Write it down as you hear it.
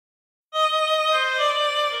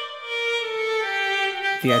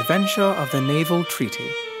The Adventure of the Naval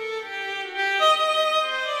Treaty.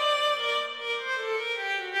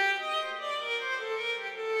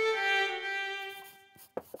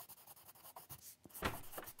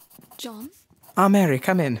 John? Ah, Mary,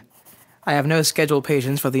 come in. I have no scheduled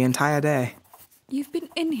patients for the entire day. You've been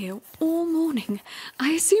in here all morning.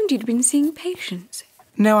 I assumed you'd been seeing patients.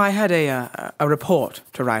 No, I had a report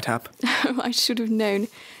to write up. Oh, I should have known.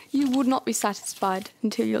 You would not be satisfied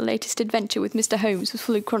until your latest adventure with Mr. Holmes was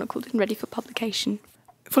fully chronicled and ready for publication.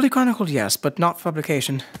 Fully chronicled, yes, but not for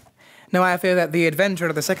publication. No, I fear that the adventure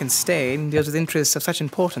of the second stain deals with interests of such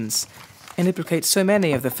importance and implicates so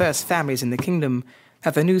many of the first families in the kingdom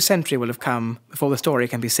that the new century will have come before the story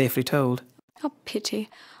can be safely told. Oh, pity.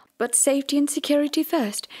 But safety and security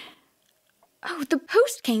first. Oh, the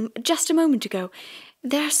post came just a moment ago.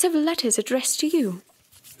 There are several letters addressed to you.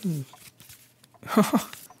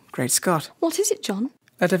 Great Scott. What is it, John?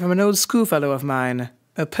 Letter from an old schoolfellow of mine,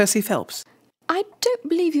 Percy Phelps. I don't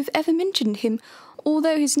believe you've ever mentioned him,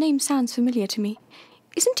 although his name sounds familiar to me.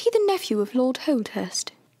 Isn't he the nephew of Lord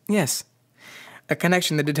Holdhurst? Yes. A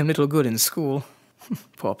connection that did him little good in school.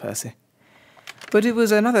 Poor Percy. But it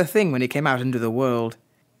was another thing when he came out into the world.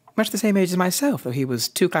 Much the same age as myself, though he was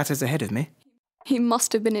 2 classes ahead of me. He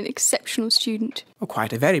must have been an exceptional student. Oh,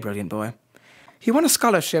 quite a very brilliant boy. He won a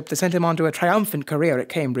scholarship that sent him on to a triumphant career at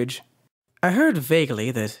Cambridge. I heard vaguely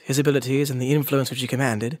that his abilities and the influence which he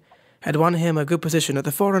commanded had won him a good position at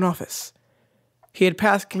the Foreign Office. He had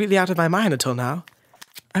passed completely out of my mind until now.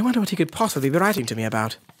 I wonder what he could possibly be writing to me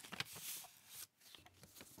about.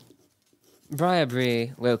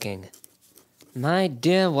 Briarbury, Woking. My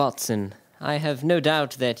dear Watson, I have no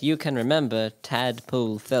doubt that you can remember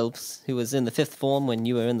Tadpole Phelps, who was in the 5th form when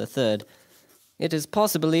you were in the 3rd. It is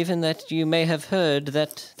possible even that you may have heard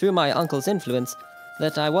that, through my uncle's influence,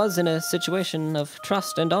 that I was in a situation of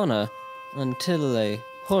trust and honor, until a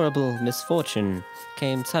horrible misfortune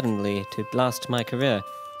came suddenly to blast my career.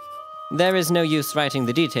 There is no use writing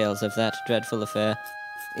the details of that dreadful affair.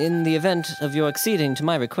 In the event of your acceding to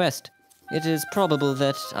my request, it is probable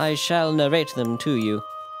that I shall narrate them to you.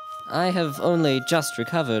 I have only just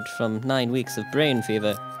recovered from 9 weeks of brain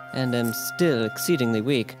fever, and am still exceedingly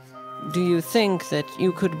weak. Do you think that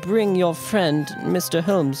you could bring your friend, Mr.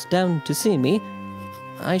 Holmes, down to see me?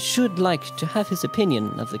 I should like to have his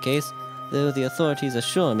opinion of the case, though the authorities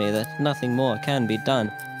assure me that nothing more can be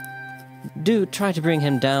done. Do try to bring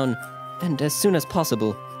him down, and as soon as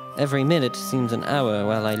possible. Every minute seems an hour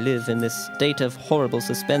while I live in this state of horrible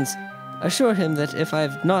suspense. Assure him that if I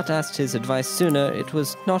have not asked his advice sooner, it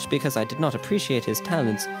was not because I did not appreciate his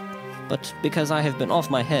talents, but because I have been off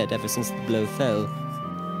my head ever since the blow fell.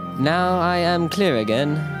 Now I am clear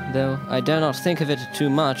again, though I dare not think of it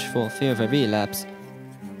too much for fear of a relapse.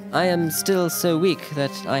 I am still so weak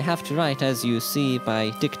that I have to write as you see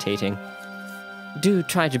by dictating. Do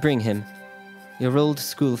try to bring him. Your old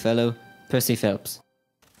schoolfellow, Percy Phelps.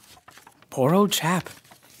 Poor old chap.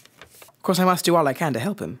 Of course I must do all I can to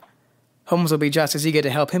help him. Holmes will be just as eager to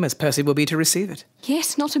help him as Percy will be to receive it.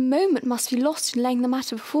 Yes, not a moment must be lost in laying the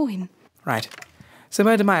matter before him. Right. So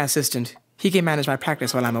word to my assistant. He can manage my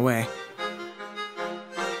practice while I'm away.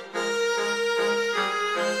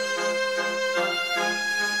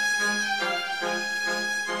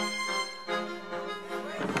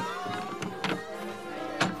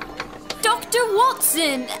 Dr.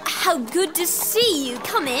 Watson! How good to see you.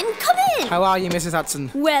 Come in, come in! How are you, Mrs.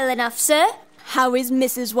 Hudson? Well enough, sir. How is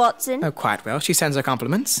Mrs. Watson? Oh, quite well. She sends her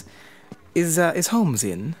compliments. Is Holmes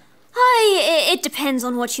in? It depends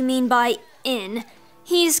on what you mean by in.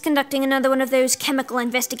 He's conducting another one of those chemical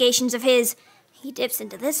investigations of his. He dips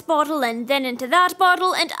into this bottle and then into that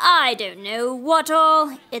bottle, and I don't know what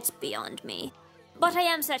all. It's beyond me. But I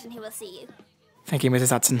am certain he will see you. Thank you,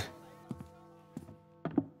 Mrs. Hudson.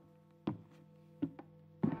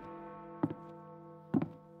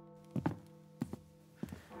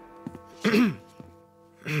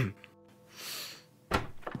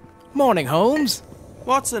 Morning, Holmes.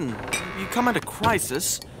 Watson, you come at a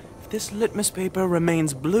crisis. If this litmus paper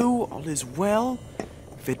remains blue, all is well.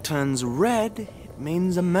 If it turns red, it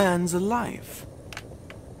means a man's alive.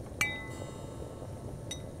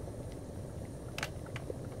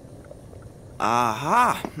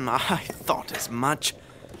 Aha! I thought as much.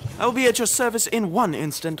 I will be at your service in 1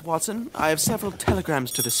 instant, Watson. I have several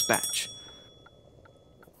telegrams to dispatch.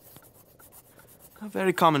 A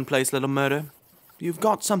very commonplace little murder. You've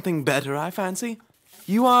got something better, I fancy.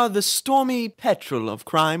 You are the stormy petrel of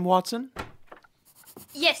crime, Watson?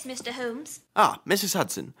 Yes, Mr. Holmes. Ah, Mrs.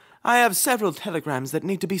 Hudson. I have several telegrams that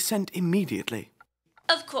need to be sent immediately.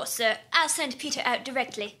 Of course, sir. I'll send Peter out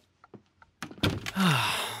directly.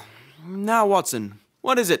 Now, Watson,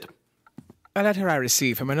 What is it? A letter I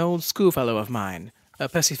received from an old schoolfellow of mine,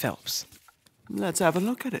 Percy Phelps. Let's have a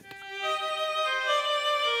look at it.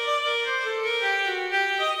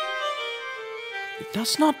 It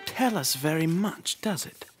does not tell us very much, does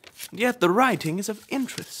it? Yet the writing is of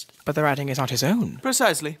interest. But the writing is not his own.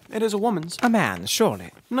 Precisely. It is a woman's. A man's,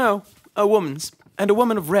 surely. No, a woman's, and a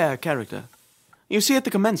woman of rare character. You see, at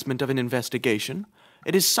the commencement of an investigation,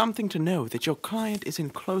 it is something to know that your client is in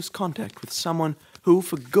close contact with someone who,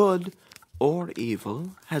 for good or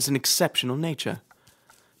evil, has an exceptional nature.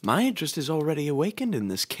 My interest is already awakened in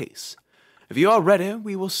this case. If you are ready,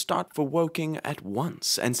 we will start for Woking at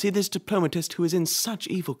once, and see this diplomatist who is in such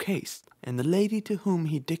evil case, and the lady to whom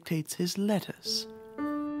he dictates his letters.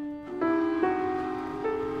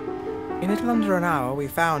 In little under an hour, we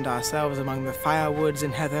found ourselves among the firewoods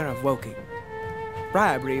and heather of Woking.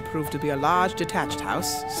 Briarbury proved to be a large detached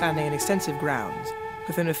house, standing in extensive grounds,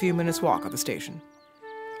 within a few minutes' walk of the station.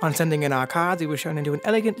 On sending in our cards, we were shown into an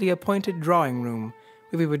elegantly appointed drawing room,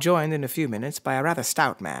 where we were joined in a few minutes by a rather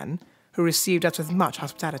stout man, who received us with much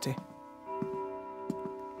hospitality.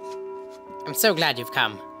 I'm so glad you've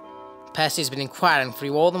come. Percy's been inquiring for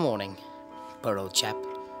you all the morning. Poor old chap.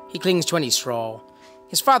 He clings to any straw.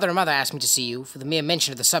 His father and mother asked me to see you, for the mere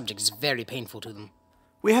mention of the subject is very painful to them.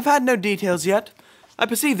 We have had no details yet. I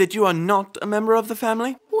perceive that you are not a member of the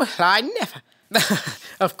family. Well, I never...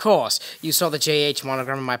 Of course, you saw the J.H.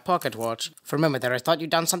 monogram in my pocket watch. For a moment there I thought you'd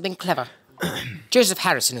done something clever. Joseph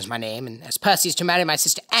Harrison is my name, and as Percy is to marry my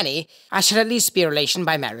sister Annie, I shall at least be a relation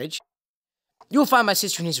by marriage. You'll find my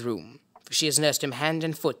sister in his room, for she has nursed him hand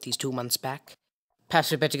and foot these 2 months back. Perhaps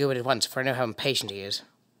we'd better go in at once, for I know how impatient he is.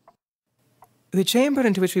 The chamber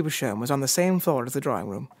into which we were shown was on the same floor as the drawing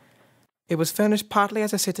room. It was furnished partly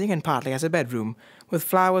as a sitting and partly as a bedroom, with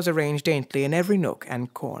flowers arranged daintily in every nook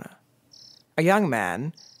and corner. A young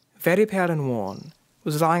man, very pale and worn,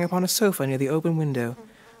 was lying upon a sofa near the open window,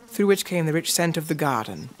 through which came the rich scent of the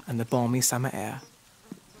garden and the balmy summer air.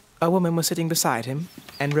 A woman was sitting beside him,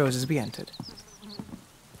 and rose as we entered.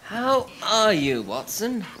 How are you,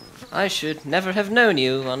 Watson? I should never have known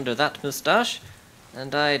you under that moustache,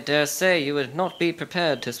 and I dare say you would not be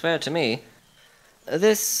prepared to swear to me.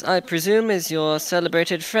 This, I presume, is your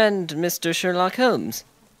celebrated friend, Mr. Sherlock Holmes.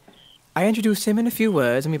 I introduced him in a few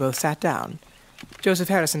words, and we both sat down. Joseph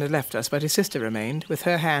Harrison had left us, but his sister remained, with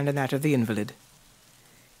her hand in that of the invalid.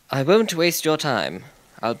 I won't waste your time.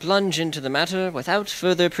 I'll plunge into the matter without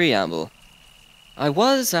further preamble. I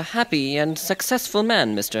was a happy and successful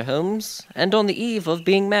man, Mr. Holmes, and on the eve of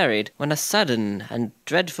being married, when a sudden and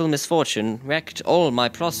dreadful misfortune wrecked all my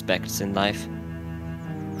prospects in life.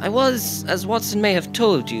 I was, as Watson may have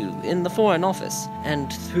told you, in the Foreign Office,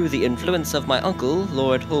 and through the influence of my uncle,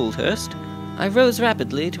 Lord Holdhurst, I rose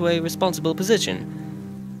rapidly to a responsible position.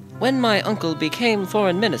 When my uncle became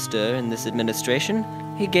Foreign Minister in this administration,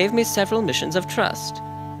 he gave me several missions of trust,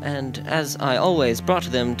 and as I always brought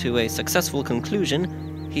them to a successful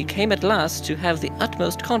conclusion, he came at last to have the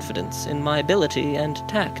utmost confidence in my ability and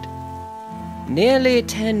tact. Nearly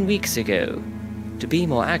 10 weeks ago, to be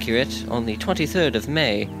more accurate, on the 23rd of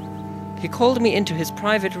May, he called me into his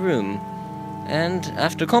private room, and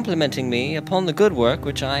after complimenting me upon the good work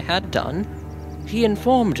which I had done, he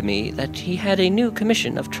informed me that he had a new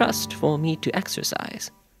commission of trust for me to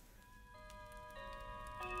exercise.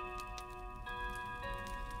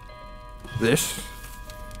 This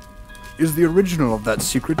is the original of that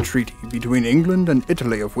secret treaty between England and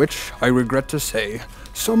Italy, of which, I regret to say,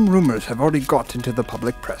 some rumors have already got into the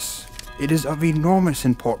public press. It is of enormous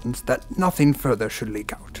importance that nothing further should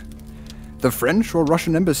leak out. The French or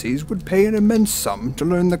Russian embassies would pay an immense sum to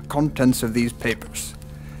learn the contents of these papers.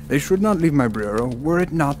 They should not leave my bureau were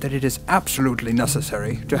it not that it is absolutely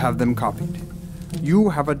necessary to have them copied. You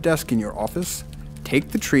have a desk in your office. Take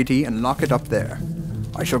the treaty and lock it up there.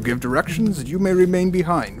 I shall give directions that you may remain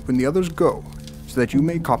behind when the others go, so that you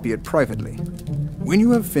may copy it privately. When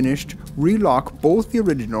you have finished, relock both the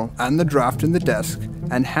original and the draft in the desk,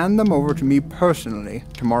 and hand them over to me personally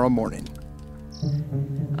tomorrow morning.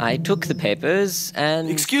 I took the papers and...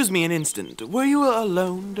 Excuse me an instant. Were you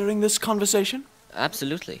alone during this conversation?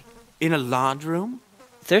 Absolutely. In a large room?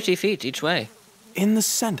 30 feet each way. In the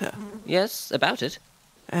center? Yes, about it.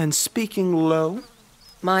 And speaking low?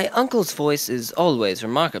 My uncle's voice is always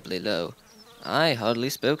remarkably low. I hardly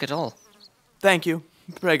spoke at all. Thank you.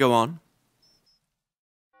 Pray go on.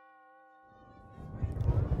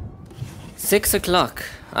 6 o'clock.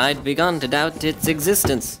 I'd begun to doubt its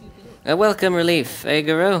existence. A welcome relief, eh,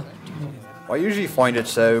 Guru? I usually find it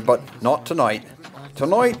so, but not tonight.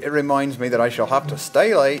 Tonight it reminds me that I shall have to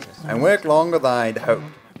stay late and work longer than I'd hoped.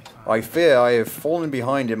 I fear I have fallen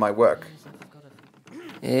behind in my work.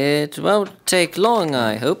 It won't take long,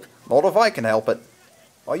 I hope. Not if I can help it.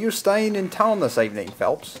 Are you staying in town this evening,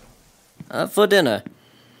 Phelps? For dinner.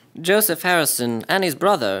 Joseph Harrison, Annie's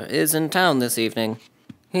brother, is in town this evening.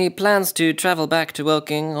 He plans to travel back to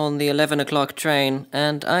Woking on the 11 o'clock train,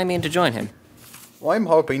 and I mean to join him. I'm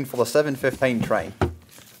hoping for the 7:15 train.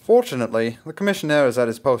 Fortunately, the Commissioner is at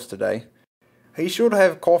his post today. He should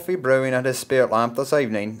have coffee brewing at his spirit lamp this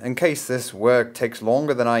evening, in case this work takes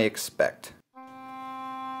longer than I expect.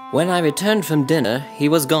 When I returned from dinner, he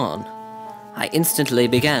was gone. I instantly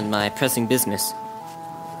began my pressing business.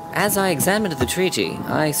 As I examined the treaty,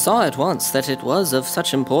 I saw at once that it was of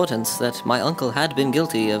such importance that my uncle had been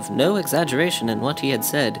guilty of no exaggeration in what he had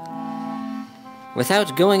said.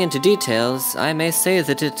 Without going into details, I may say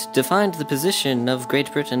that it defined the position of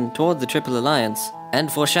Great Britain toward the Triple Alliance,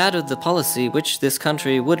 and foreshadowed the policy which this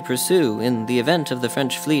country would pursue in the event of the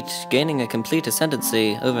French fleet gaining a complete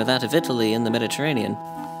ascendancy over that of Italy in the Mediterranean.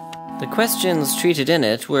 The questions treated in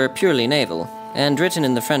it were purely naval, and written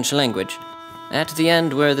in the French language. At the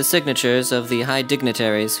end were the signatures of the high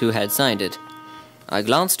dignitaries who had signed it. I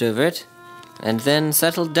glanced over it, and then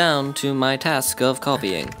settled down to my task of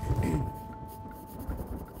copying.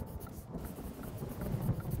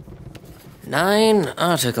 9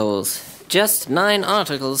 articles. Just 9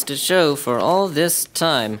 articles to show for all this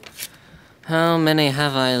time. How many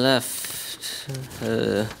have I left?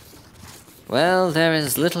 Well, there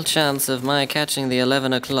is little chance of my catching the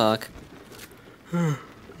 11 o'clock.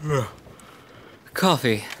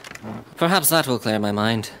 Coffee. Perhaps that will clear my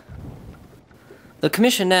mind. The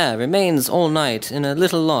commissionaire remains all night in a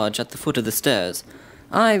little lodge at the foot of the stairs.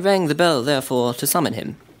 I rang the bell, therefore, to summon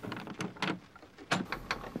him.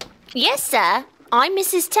 Yes, sir. I'm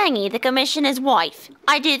Mrs. Tangy, the Commissioner's wife.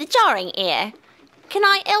 I do the jarring here. Can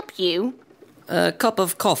I help you? A cup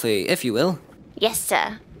of coffee, if you will. Yes,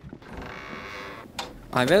 sir.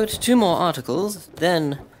 I wrote 2 more articles,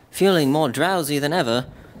 then, feeling more drowsy than ever,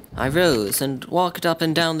 I rose and walked up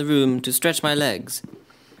and down the room to stretch my legs.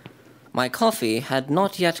 My coffee had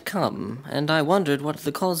not yet come, and I wondered what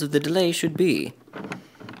the cause of the delay should be.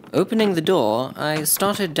 Opening the door, I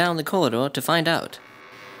started down the corridor to find out.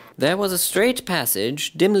 There was a straight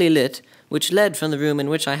passage, dimly lit, which led from the room in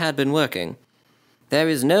which I had been working. There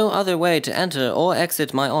is no other way to enter or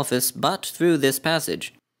exit my office but through this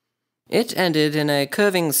passage. It ended in a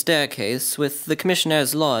curving staircase with the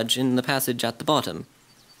Commissionaire's lodge in the passage at the bottom.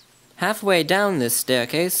 Halfway down this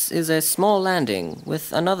staircase is a small landing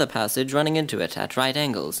with another passage running into it at right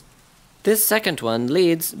angles. This second one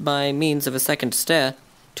leads, by means of a second stair,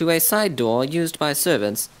 to a side door used by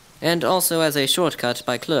servants, and also as a shortcut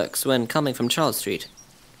by clerks when coming from Charles Street.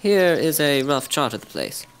 Here is a rough chart of the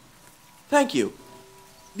place. Thank you.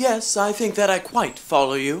 Yes, I think that I quite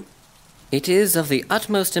follow you. It is of the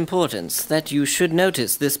utmost importance that you should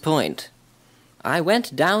notice this point. I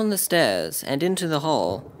went down the stairs and into the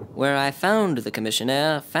hall, where I found the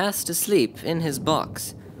commissionaire fast asleep in his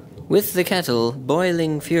box, with the kettle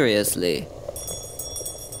boiling furiously.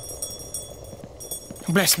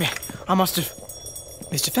 Bless me, I must have...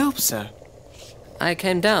 Mr. Phelps, sir. I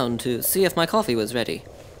came down to see if my coffee was ready.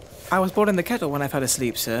 I was boiling the kettle when I fell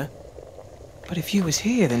asleep, sir. But if you was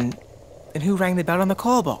here, then who rang the bell on the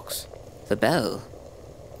call box? The bell?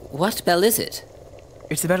 What bell is it?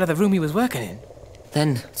 It's the bell of the room he was working in.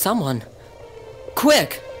 Then someone...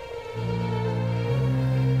 Quick!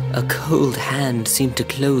 A cold hand seemed to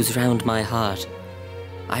close round my heart.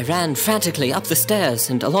 I ran frantically up the stairs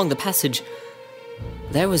and along the passage.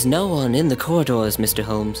 There was no one in the corridors, Mr.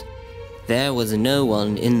 Holmes. There was no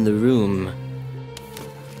one in the room.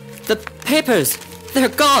 The papers! They're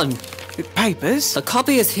gone! The papers? The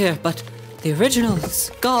copy is here, but the original's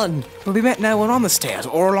gone. Well, we met no one on the stairs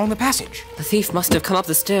or along the passage. The thief must have come up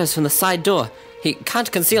the stairs from the side door. He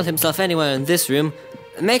can't conceal himself anywhere in this room.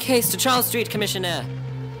 Make haste to Charles Street, Commissionaire.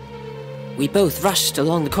 We both rushed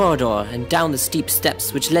along the corridor and down the steep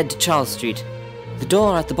steps which led to Charles Street. The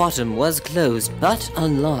door at the bottom was closed, but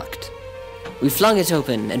unlocked. We flung it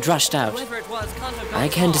open and rushed out. I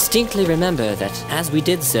can distinctly remember that, as we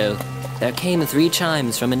did so, there came 3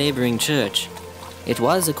 chimes from a neighboring church. It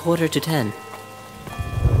was 10:15.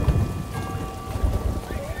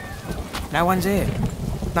 No one's here.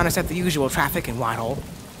 None except the usual traffic in Whitehall.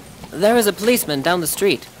 There is a policeman down the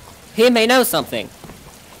street. He may know something.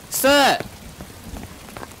 Sir!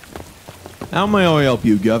 How may I help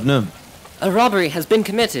you, Governor? A robbery has been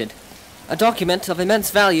committed. A document of immense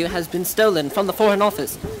value has been stolen from the Foreign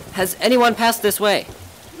Office. Has anyone passed this way?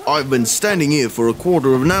 I've been standing here for a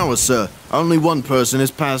quarter of an hour, sir. Only one person has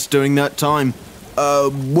passed during that time. A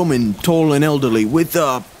woman, tall and elderly, with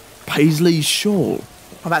a paisley shawl.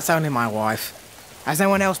 Well, that's only my wife. Has no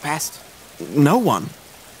one else passed? No one.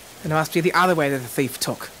 Then it must be the other way that the thief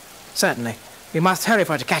took. Certainly. We must hurry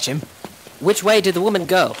for her to catch him. Which way did the woman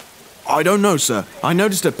go? I don't know, sir. I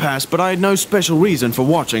noticed her pass, but I had no special reason for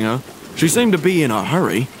watching her. She seemed to be in a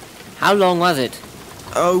hurry. How long was it?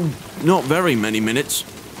 Oh, not very many minutes.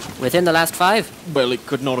 Within the last 5? Well, it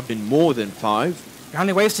could not have been more than 5. You're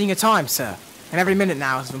only wasting your time, sir. And every minute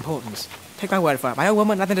now is of importance. Take my word for it. My old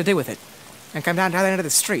woman had nothing to do with it. And come down to the other end of the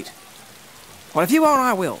street. Well, if you won't,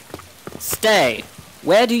 I will. Stay.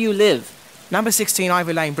 Where do you live? Number 16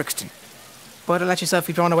 Ivy Lane, Brixton. But don't let yourself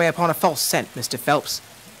be drawn away upon a false scent, Mr. Phelps.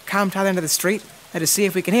 Come to the other end of the street. Let us see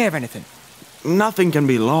if we can hear of anything. Nothing can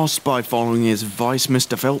be lost by following his advice,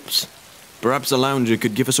 Mr. Phelps. Perhaps a lounger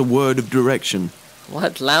could give us a word of direction.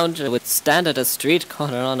 What lounger would stand at a street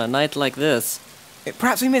corner on a night like this?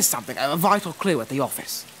 Perhaps we missed something, a vital clue at the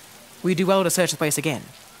office. We do well to search the place again.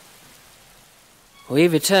 We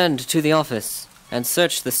returned to the office and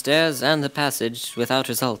searched the stairs and the passage without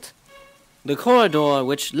result. The corridor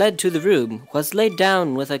which led to the room was laid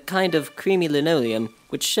down with a kind of creamy linoleum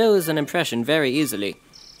which shows an impression very easily.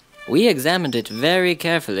 We examined it very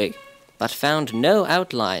carefully, but found no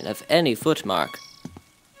outline of any footmark.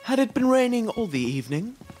 Had it been raining all the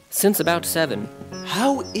evening? Since about 7.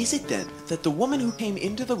 How is it then that the woman who came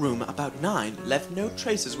into the room about 9 left no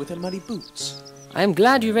traces with her muddy boots? I am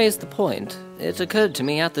glad you raised the point. It occurred to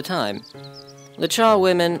me at the time. The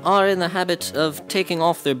charwomen are in the habit of taking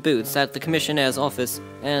off their boots at the commissionnaire's office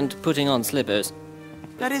and putting on slippers.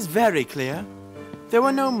 That is very clear. There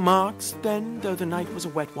were no marks then, though the night was a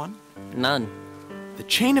wet one? None. The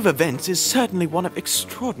chain of events is certainly one of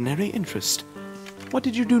extraordinary interest. What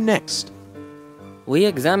did you do next? We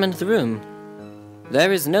examined the room.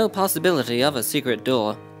 There is no possibility of a secret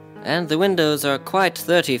door, and the windows are quite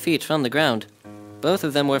 30 feet from the ground. Both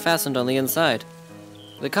of them were fastened on the inside.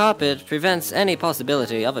 The carpet prevents any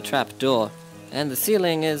possibility of a trap door, and the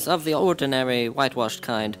ceiling is of the ordinary whitewashed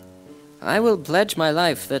kind. I will pledge my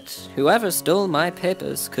life that whoever stole my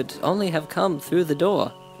papers could only have come through the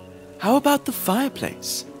door. How about the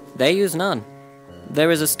fireplace? They use none.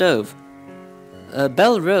 There is a stove. A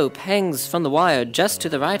bell rope hangs from the wire just to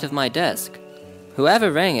the right of my desk.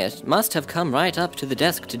 Whoever rang it must have come right up to the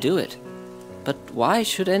desk to do it. But why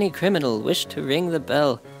should any criminal wish to ring the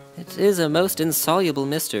bell? It is a most insoluble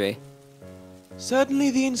mystery.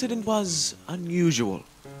 Certainly the incident was unusual.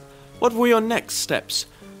 What were your next steps?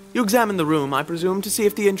 You examined the room, I presume, to see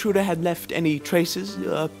if the intruder had left any traces,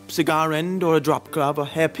 a cigar end or a drop glove, a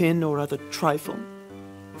hairpin or other trifle.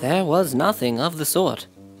 There was nothing of the sort.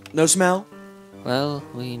 No smell? Well,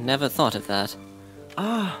 we never thought of that.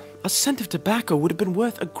 Ah, a scent of tobacco would have been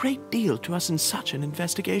worth a great deal to us in such an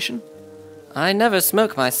investigation. I never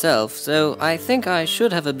smoke myself, so I think I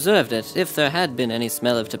should have observed it if there had been any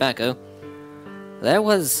smell of tobacco. There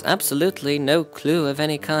was absolutely no clue of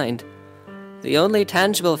any kind. The only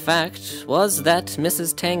tangible fact was that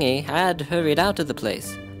Mrs. Tangy had hurried out of the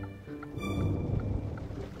place.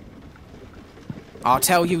 I'll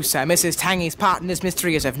tell you, sir, Mrs. Tangy's part in this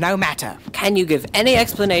mystery is of no matter. Can you give any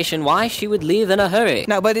explanation why she would leave in a hurry?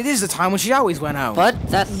 No, but it is the time when she always went home. But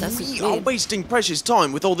that doesn't We are mean... wasting precious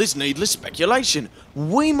time with all this needless speculation.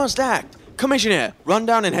 We must act. Commissioner, run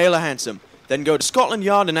down and hail a hansom. Then go to Scotland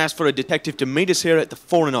Yard and ask for a detective to meet us here at the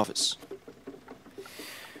Foreign Office.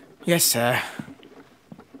 Yes, sir.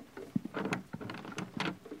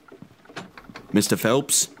 Mr.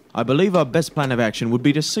 Phelps? I believe our best plan of action would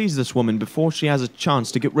be to seize this woman before she has a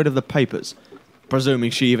chance to get rid of the papers,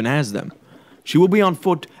 presuming she even has them. She will be on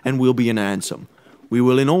foot and we'll be in a hansom. We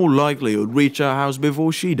will in all likelihood reach her house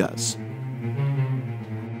before she does.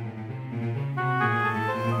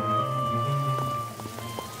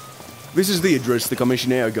 This is the address the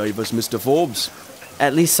commissioner gave us, Mr. Forbes.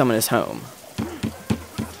 At least someone is home.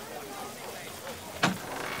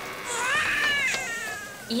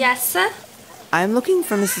 Yes, sir? I'm looking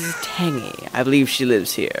for Mrs. Tangy. I believe she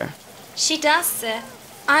lives here. She does, sir.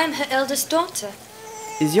 I'm her eldest daughter.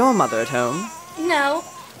 Is your mother at home? No,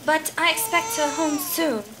 but I expect her home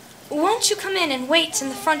soon. Won't you come in and wait in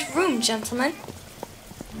the front room, gentlemen?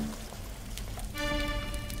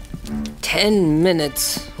 10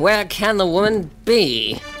 minutes. Where can the woman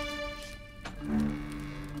be?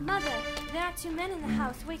 Mother, there are 2 men in the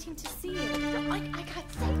house waiting to see you. I can't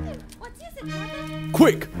say them. What is it, Mother?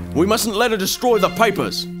 Quick! We mustn't let her destroy the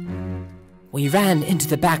papers! We ran into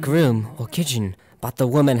the back room, or kitchen, but the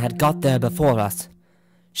woman had got there before us.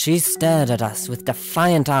 She stared at us with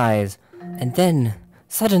defiant eyes, and then,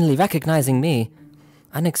 suddenly recognizing me,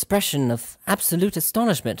 an expression of absolute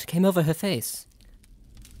astonishment came over her face.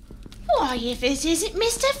 Why, if this isn't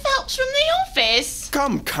Mr. Phelps from the office!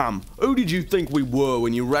 Come. Who did you think we were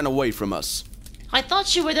when you ran away from us? I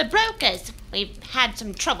thought you were the brokers. We've had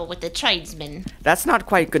some trouble with the tradesmen. That's not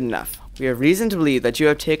quite good enough. We have reason to believe that you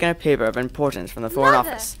have taken a paper of importance from the Foreign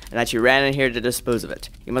Office, and that you ran in here to dispose of it.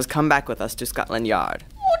 You must come back with us to Scotland Yard.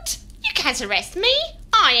 What? You can't arrest me.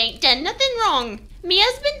 I ain't done nothing wrong. Me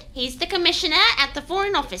husband, he's the commissioner at the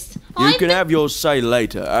Foreign Office. You can have your say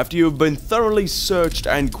later, after you have been thoroughly searched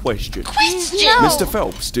and questioned. Question? No. Mr.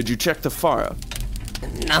 Phelps, did you check the fire?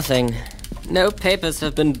 Nothing. No papers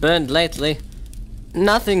have been burned lately.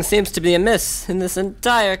 Nothing seems to be amiss in this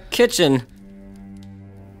entire kitchen.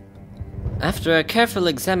 After a careful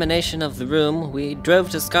examination of the room, we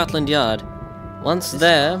drove to Scotland Yard. Once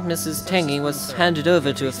there, Mrs. Tangy was handed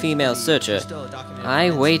over to a female searcher.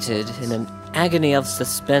 I waited in an agony of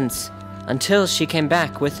suspense until she came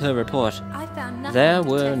back with her report. There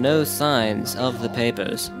were no signs of the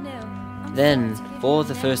papers. Then, for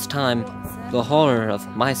the first time, the horror of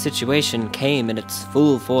my situation came in its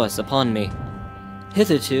full force upon me.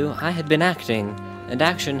 Hitherto, I had been acting, and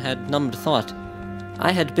action had numbed thought.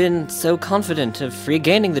 I had been so confident of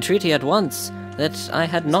regaining the treaty at once that I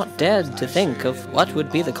had not dared to think of what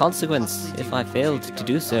would be the consequence if I failed to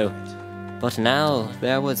do so. But now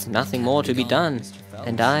there was nothing more to be done,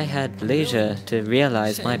 and I had leisure to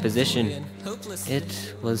realize my position.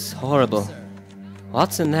 It was horrible.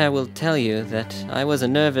 Watson there will tell you that I was a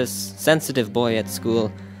nervous, sensitive boy at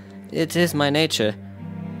school. It is my nature.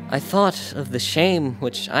 I thought of the shame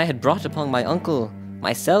which I had brought upon my uncle,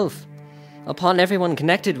 myself, upon everyone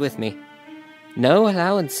connected with me. No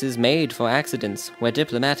allowance is made for accidents where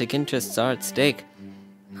diplomatic interests are at stake.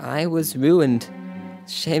 I was ruined.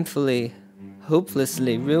 Shamefully,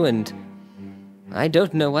 hopelessly ruined. I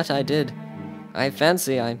don't know what I did. I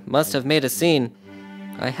fancy I must have made a scene.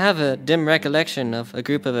 I have a dim recollection of a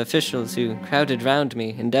group of officials who crowded round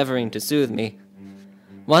me, endeavoring to soothe me.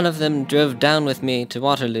 One of them drove down with me to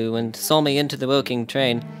Waterloo and saw me into the Woking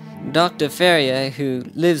train. Dr. Ferrier, who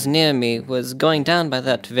lives near me, was going down by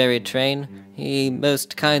that very train. He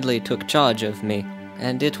most kindly took charge of me,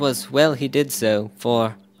 and it was well he did so,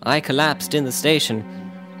 for I collapsed in the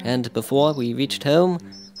station, and before we reached home,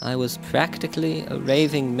 I was practically a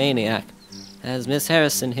raving maniac, as Miss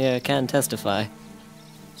Harrison here can testify.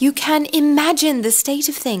 You can imagine the state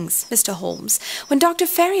of things, Mr. Holmes, when Dr.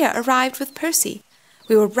 Ferrier arrived with Percy.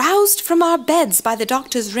 We were roused from our beds by the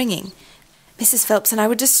doctor's ringing. Mrs. Phelps and I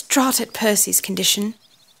were distraught at Percy's condition.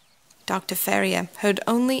 Dr. Ferrier heard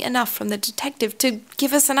only enough from the detective to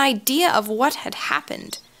give us an idea of what had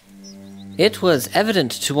happened. It was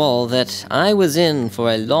evident to all that I was in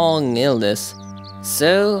for a long illness.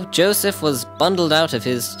 So Joseph was bundled out of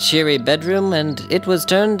his cheery bedroom, and it was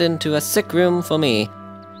turned into a sick room for me.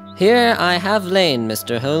 Here I have lain,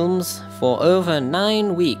 Mr. Holmes, for over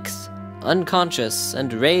 9 weeks, unconscious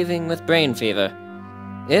and raving with brain fever.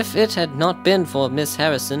 If it had not been for Miss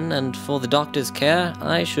Harrison and for the doctor's care,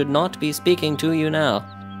 I should not be speaking to you now.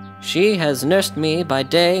 She has nursed me by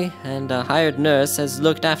day, and a hired nurse has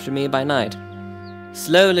looked after me by night.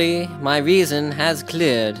 Slowly, my reason has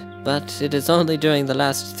cleared, but it is only during the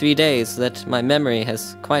last 3 days that my memory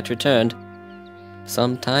has quite returned.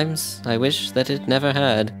 Sometimes I wish that it never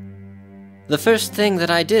had. The first thing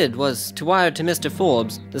that I did was to wire to Mr.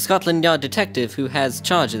 Forbes, the Scotland Yard detective who has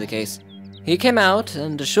charge of the case. He came out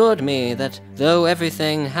and assured me that though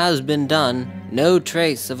everything has been done, no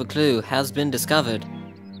trace of a clue has been discovered.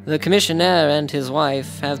 The commissionaire and his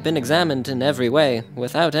wife have been examined in every way,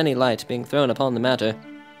 without any light being thrown upon the matter.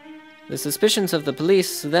 The suspicions of the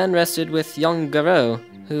police then rested with young Garreau,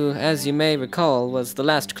 who, as you may recall, was the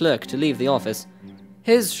last clerk to leave the office.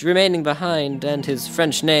 His remaining behind and his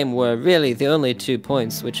French name were really the only 2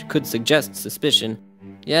 points which could suggest suspicion.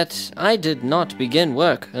 Yet I did not begin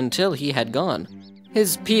work until he had gone.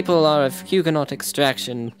 His people are of Huguenot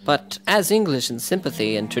extraction, but as English in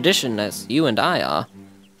sympathy and tradition as you and I are.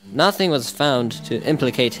 Nothing was found to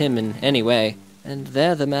implicate him in any way, and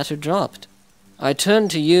there the matter dropped. I turn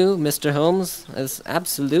to you, Mr. Holmes, as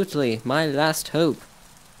absolutely my last hope.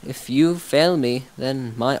 If you fail me,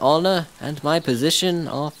 then my honor and my position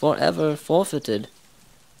are forever forfeited.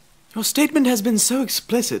 Your statement has been so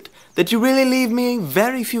explicit that you really leave me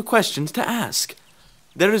very few questions to ask.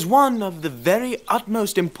 There is one of the very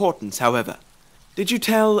utmost importance, however. Did you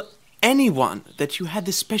tell anyone that you had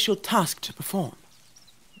this special task to perform?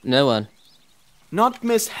 No one. Not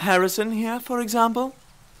Miss Harrison here, for example?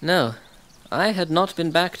 No. I had not been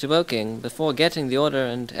back to Woking before getting the order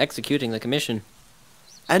and executing the commission.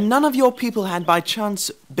 And none of your people had by chance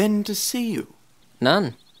been to see you?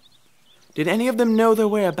 None. Did any of them know their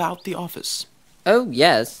way about the office? Oh,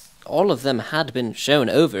 yes. all of them had been shown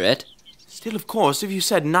over it. Still, of course, if you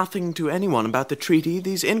said nothing to anyone about the treaty,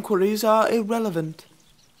 these inquiries are irrelevant.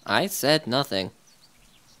 I said nothing.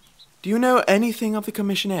 Do you know anything of the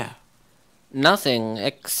commissionaire? Nothing,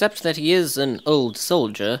 except that he is an old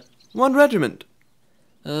soldier. What regiment?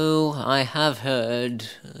 Oh, I have heard.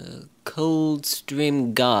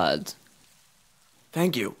 Coldstream Guards.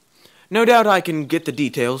 Thank you. No doubt I can get the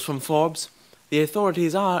details from Forbes. The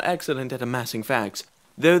authorities are excellent at amassing facts,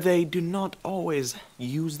 though they do not always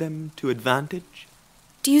use them to advantage.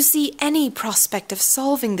 Do you see any prospect of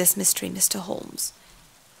solving this mystery, Mr. Holmes?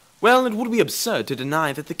 Well, it would be absurd to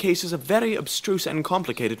deny that the case is a very abstruse and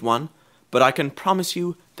complicated one, but I can promise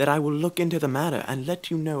you that I will look into the matter and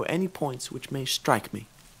let you know any points which may strike me.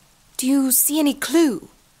 Do you see any clue?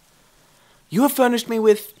 You have furnished me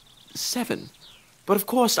with 7, but of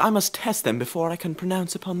course I must test them before I can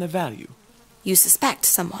pronounce upon their value. You suspect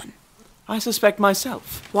someone? I suspect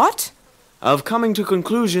myself. What? Of coming to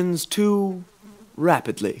conclusions too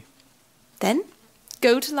rapidly. Then,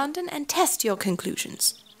 go to London and test your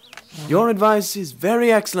conclusions. Your advice is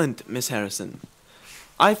very excellent, Miss Harrison.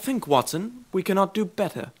 I think, Watson, we cannot do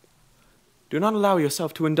better. Do not allow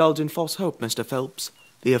yourself to indulge in false hope, Mr. Phelps.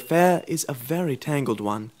 The affair is a very tangled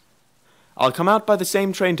one. I'll come out by the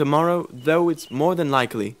same train tomorrow, though it's more than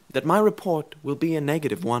likely that my report will be a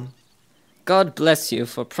negative one. God bless you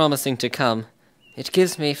for promising to come. It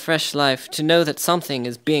gives me fresh life to know that something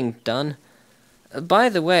is being done. By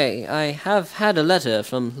the way, I have had a letter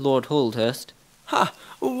from Lord Holdhurst. Ha!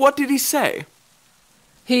 What did he say?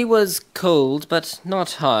 He was cold, but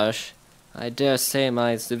not harsh. I dare say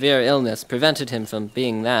my severe illness prevented him from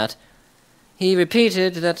being that. He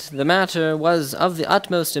repeated that the matter was of the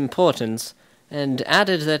utmost importance, and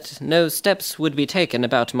added that no steps would be taken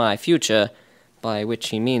about my future, by which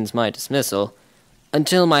he means my dismissal,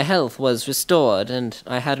 until my health was restored and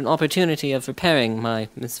I had an opportunity of repairing my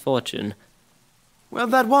misfortune. Well,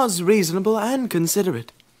 that was reasonable and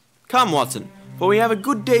considerate. Come, Watson, for we have a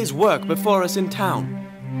good day's work before us in town.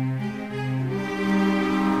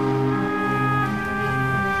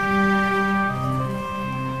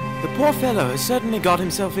 The poor fellow has certainly got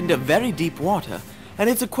himself into very deep water, and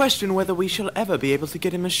it's a question whether we shall ever be able to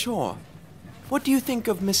get him ashore. What do you think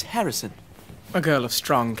of Miss Harrison? A girl of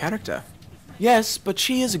strong character. Yes, but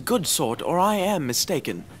she is a good sort, or I am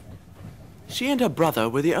mistaken. She and her brother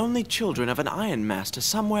were the only children of an ironmaster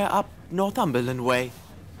somewhere up Northumberland way.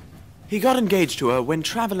 He got engaged to her when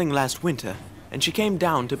traveling last winter, and she came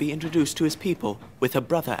down to be introduced to his people, with her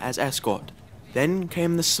brother as escort. Then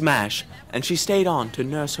came the smash, and she stayed on to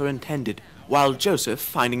nurse her intended, while Joseph,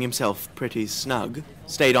 finding himself pretty snug,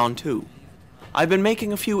 stayed on too. I've been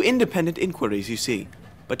making a few independent inquiries, you see,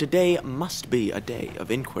 but today must be a day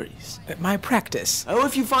of inquiries. My practice? Oh,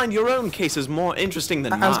 if you find your own cases more interesting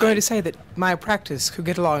than mine. I was going to say that my practice could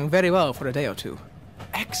get along very well for a day or two.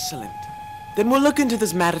 Excellent. Then we'll look into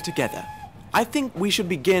this matter together. I think we should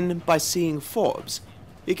begin by seeing Forbes.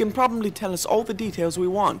 He can probably tell us all the details we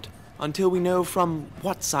want, until we know from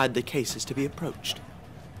what side the case is to be approached.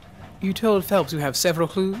 You told Phelps you have several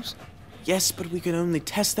clues? Yes, but we can only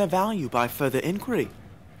test their value by further inquiry.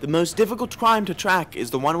 The most difficult crime to track is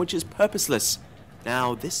the one which is purposeless.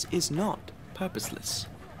 Now, this is not purposeless.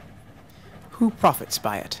 Who profits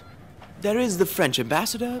by it? There is the French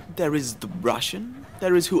ambassador, there is the Russian,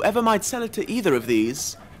 there is whoever might sell it to either of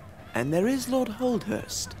these, and there is Lord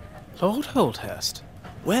Holdhurst. Lord Holdhurst?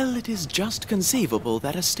 Well, it is just conceivable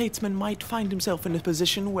that a statesman might find himself in a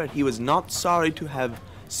position where he was not sorry to have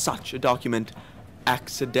such a document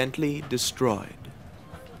accidentally destroyed.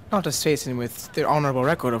 Not a statesman with the honourable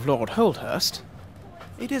record of Lord Holdhurst.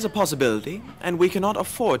 It is a possibility, and we cannot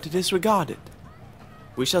afford to disregard it.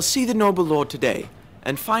 We shall see the noble lord today,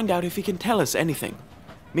 and find out if he can tell us anything.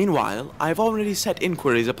 Meanwhile, I have already set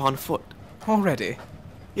inquiries upon foot. Already?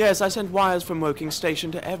 Yes, I sent wires from Woking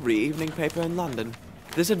Station to every evening paper in London.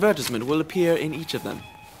 This advertisement will appear in each of them.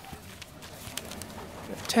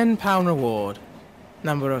 £10 reward.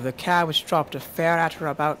 Number of the cab which dropped a fare at her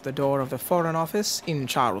about the door of the Foreign Office in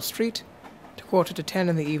Charles Street, to 9:45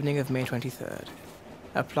 in the evening of May 23rd.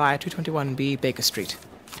 Apply 221B Baker Street.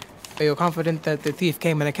 Are you confident that the thief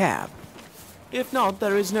came in a cab? If not,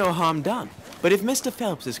 there is no harm done. But if Mr.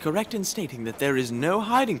 Phelps is correct in stating that there is no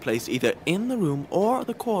hiding place either in the room or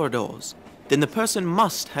the corridors, then the person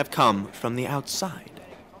must have come from the outside.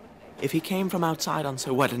 If he came from outside on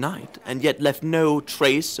so wet a night, and yet left no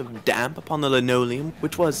trace of damp upon the linoleum,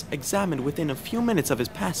 which was examined within a few minutes of his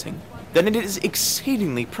passing, then it is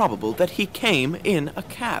exceedingly probable that he came in a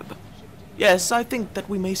cab. Yes, I think that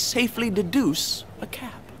we may safely deduce a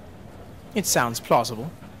cab. It sounds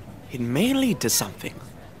plausible. It may lead to something.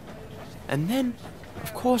 And then,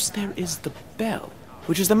 of course, there is the bell,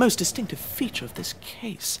 which is the most distinctive feature of this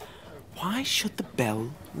case. Why should the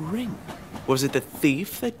bell ring? Was it the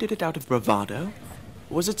thief that did it out of bravado?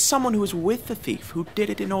 Was it someone who was with the thief who did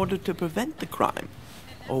it in order to prevent the crime?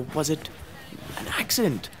 Or was it an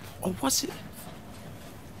accident? Or was it...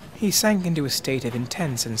 He sank into a state of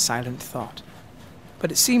intense and silent thought.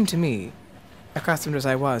 But it seemed to me, accustomed as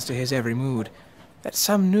I was to his every mood, that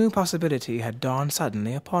some new possibility had dawned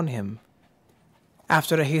suddenly upon him.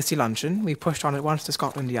 After a hasty luncheon, we pushed on at once to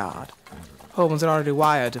Scotland Yard. Holmes had already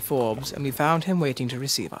wired to Forbes, and we found him waiting to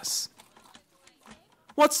receive us.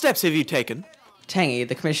 What steps have you taken? Tangy,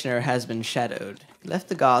 the commissioner, has been shadowed. He left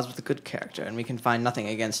the guards with a good character, and we can find nothing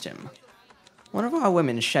against him. One of our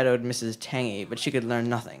women shadowed Mrs. Tangy, but she could learn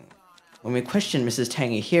nothing. When we questioned Mrs.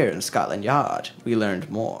 Tangy here in Scotland Yard, we learned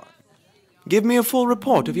more. Give me a full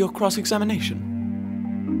report of your cross-examination.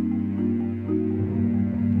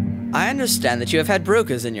 I understand that you have had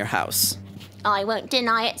brokers in your house. I won't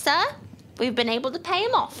deny it, sir. We've been able to pay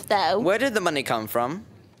him off, though. Where did the money come from?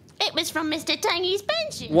 It was from Mr. Tangy's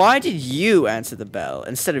pension. Why did you answer the bell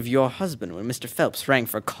instead of your husband when Mr. Phelps rang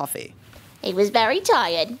for coffee? He was very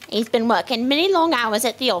tired. He's been working many long hours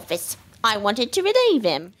at the office. I wanted to relieve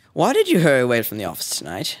him. Why did you hurry away from the office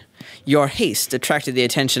tonight? Your haste attracted the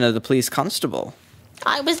attention of the police constable.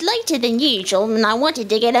 I was later than usual, and I wanted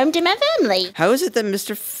to get home to my family. How is it that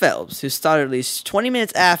Mr. Phelps, who started at least 20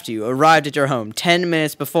 minutes after you, arrived at your home 10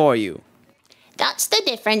 minutes before you? That's the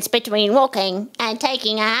difference between walking and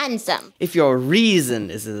taking a hansom. If your reason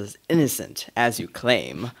is as innocent as you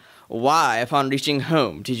claim, why, upon reaching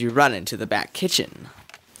home, did you run into the back kitchen?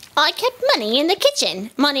 I kept money in the kitchen.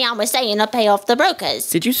 Money I was saying to pay off the brokers.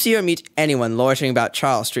 Did you see or meet anyone loitering about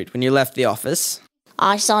Charles Street when you left the office?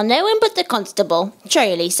 I saw no one but the constable.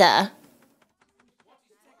 Truly, sir.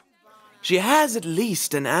 She has at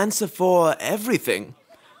least an answer for everything.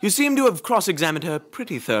 You seem to have cross-examined her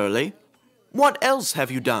pretty thoroughly. What else have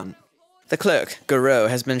you done? The clerk, Garreau,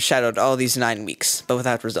 has been shadowed all these 9 weeks, but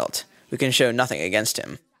without result. We can show nothing against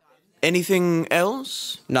him. Anything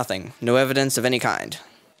else? Nothing. No evidence of any kind.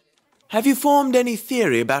 Have you formed any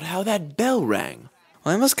theory about how that bell rang?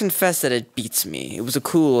 Well, I must confess that it beats me. It was a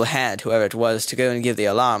cool hand, whoever it was, to go and give the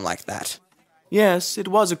alarm like that. Yes, it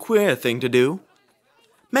was a queer thing to do.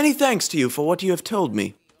 Many thanks to you for what you have told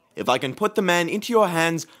me. If I can put the man into your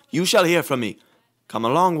hands, you shall hear from me. Come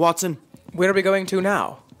along, Watson. Where are we going to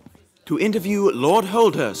now? To interview Lord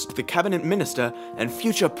Holdhurst, the Cabinet Minister and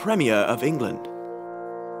future Premier of England.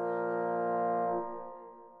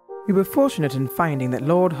 We were fortunate in finding that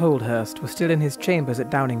Lord Holdhurst was still in his chambers at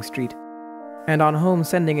Downing Street, and on Holmes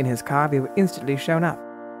sending in his card, we were instantly shown up.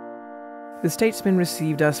 The statesman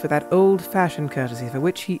received us with that old-fashioned courtesy for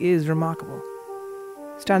which he is remarkable.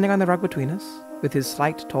 Standing on the rug between us, with his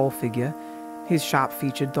slight, tall figure, his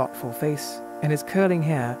sharp-featured, thoughtful face, and his curling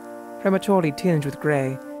hair, prematurely tinged with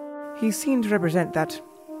grey, he seemed to represent that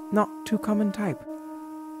not too common type,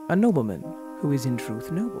 a nobleman who is in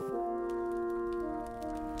truth noble.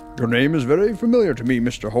 Your name is very familiar to me,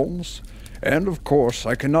 Mr. Holmes, and of course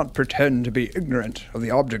I cannot pretend to be ignorant of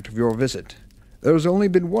the object of your visit. There has only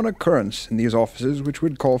been one occurrence in these offices which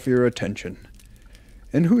would call for your attention.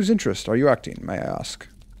 In whose interest are you acting, may I ask?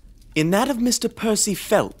 In that of Mr. Percy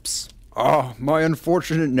Phelps. Ah, my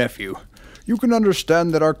unfortunate nephew. You can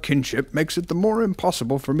understand that our kinship makes it the more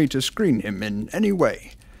impossible for me to screen him in any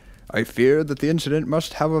way. I fear that the incident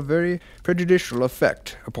must have a very prejudicial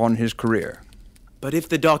effect upon his career. But if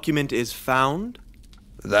the document is found?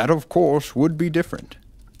 That, of course, would be different.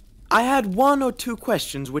 I had 1 or 2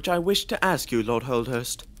 questions which I wished to ask you, Lord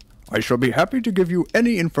Holdhurst. I shall be happy to give you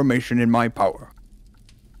any information in my power.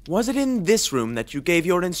 Was it in this room that you gave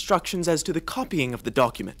your instructions as to the copying of the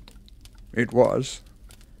document? It was.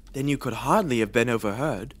 Then you could hardly have been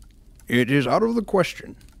overheard. It is out of the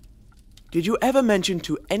question. Did you ever mention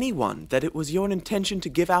to anyone that it was your intention to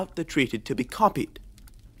give out the treaty to be copied?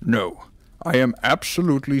 No, I am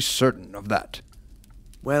absolutely certain of that.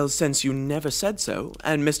 Well, since you never said so,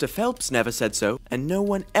 and Mr. Phelps never said so, and no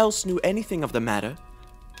one else knew anything of the matter,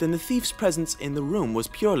 then the thief's presence in the room was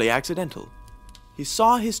purely accidental. He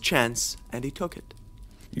saw his chance, and he took it.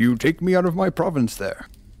 You take me out of my province there.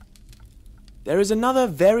 There is another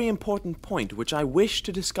very important point which I wish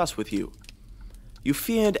to discuss with you. You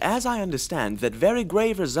feared, as I understand, that very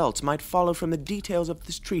grave results might follow from the details of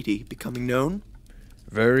this treaty becoming known?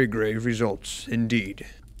 Very grave results, indeed.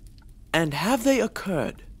 And have they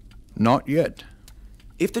occurred? Not yet.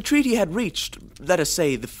 If the treaty had reached, let us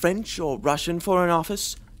say, the French or Russian Foreign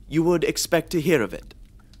Office, you would expect to hear of it.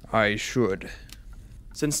 I should.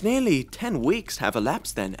 Since nearly 10 weeks have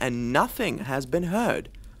elapsed then, and nothing has been heard,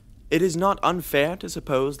 it is not unfair to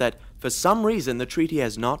suppose that for some reason the treaty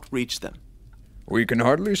has not reached them. We can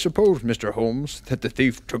hardly suppose, Mr. Holmes, that the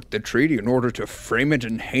thief took the treaty in order to frame it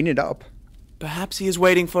and hang it up. Perhaps he is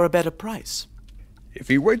waiting for a better price. If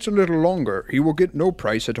he waits a little longer, he will get no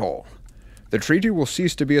price at all. The treaty will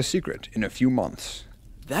cease to be a secret in a few months.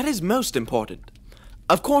 That is most important.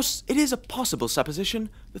 Of course, it is a possible supposition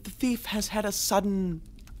that the thief has had a sudden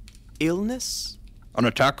illness. An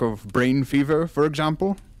attack of brain fever, for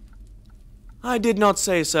example? I did not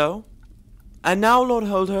say so. And now, Lord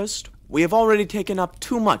Holdhurst, we have already taken up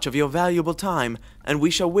too much of your valuable time, and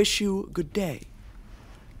we shall wish you good day.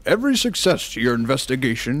 Every success to your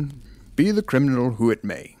investigation, be the criminal who it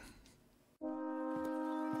may.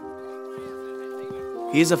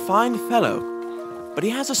 He is a fine fellow, but he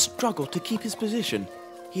has a struggle to keep his position.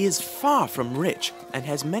 He is far from rich and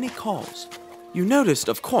has many calls. You noticed,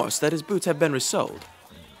 of course, that his boots have been resoled.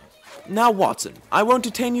 Now, Watson, I won't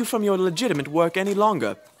detain you from your legitimate work any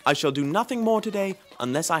longer. I shall do nothing more today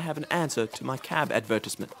unless I have an answer to my cab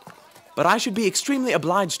advertisement. But I should be extremely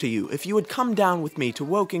obliged to you if you would come down with me to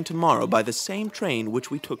Woking tomorrow by the same train which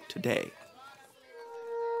we took today.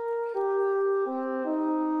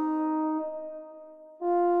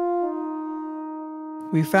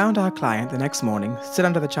 We found our client the next morning, still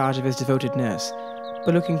under the charge of his devoted nurse,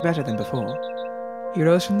 but looking better than before. He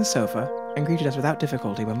rose from the sofa and greeted us without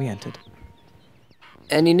difficulty when we entered.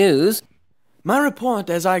 Any news? My report,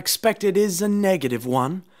 as I expected, is a negative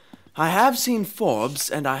one. I have seen Forbes,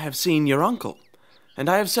 and I have seen your uncle, and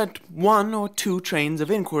I have set 1 or 2 trains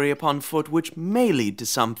of inquiry upon foot which may lead to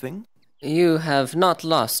something. You have not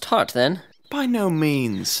lost heart, then? By no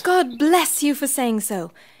means. God bless you for saying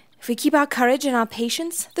so. If we keep our courage and our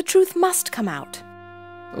patience, the truth must come out.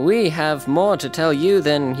 We have more to tell you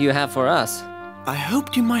than you have for us. I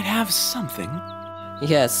hoped you might have something.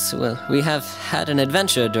 Yes, well, we have had an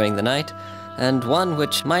adventure during the night, and one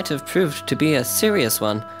which might have proved to be a serious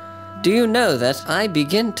one. Do you know that I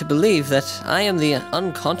begin to believe that I am the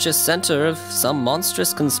unconscious center of some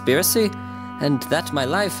monstrous conspiracy, and that my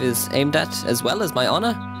life is aimed at as well as my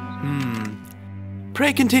honor?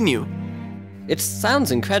 Pray continue. It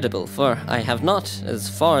sounds incredible, for I have not, as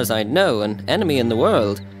far as I know, an enemy in the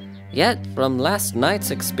world. Yet, from last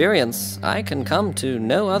night's experience, I can come to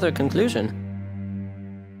no other conclusion.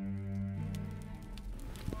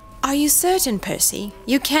 Are you certain, Percy?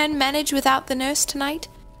 You can manage without the nurse tonight?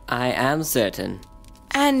 I am certain.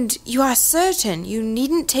 And you are certain you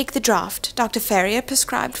needn't take the draught Dr. Ferrier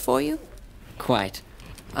prescribed for you? Quite.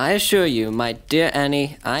 I assure you, my dear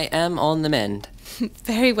Annie, I am on the mend.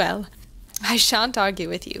 Very well. I shan't argue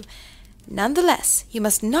with you. Nonetheless, you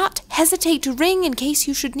must not hesitate to ring in case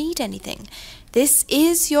you should need anything. This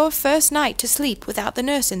is your first night to sleep without the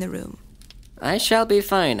nurse in the room. I shall be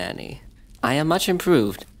fine, Annie. I am much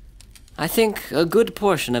improved. I think a good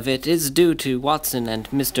portion of it is due to Watson and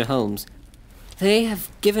Mr. Holmes. They have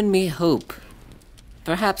given me hope.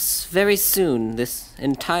 Perhaps very soon this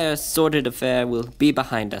entire sordid affair will be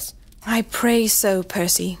behind us. I pray so,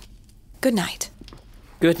 Percy. Good night.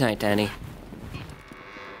 Good night, Annie.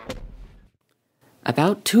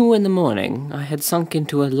 About 2 in the morning, I had sunk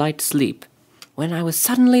into a light sleep, when I was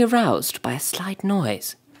suddenly aroused by a slight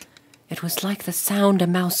noise. It was like the sound a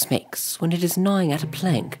mouse makes when it is gnawing at a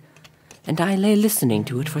plank, and I lay listening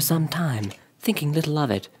to it for some time, thinking little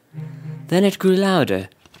of it. Then it grew louder,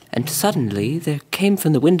 and suddenly there came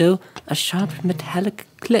from the window a sharp metallic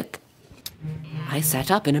click. I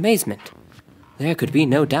sat up in amazement. There could be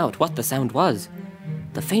no doubt what the sound was.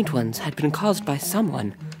 The faint ones had been caused by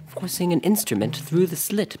someone forcing an instrument through the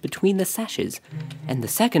slit between the sashes, and the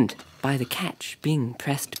second by the catch being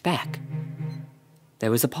pressed back.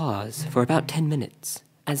 There was a pause for about 10 minutes,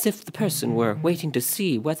 as if the person were waiting to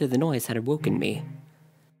see whether the noise had awoken me.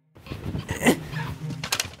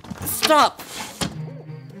 Stop!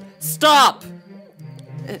 Stop!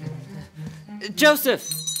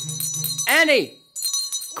 Joseph! Annie!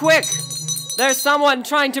 Quick! There's someone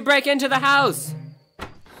trying to break into the house!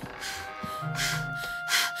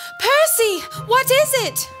 Percy! What is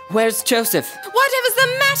it? Where's Joseph? Whatever's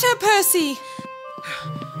the matter, Percy?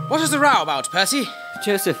 What is the row about, Percy?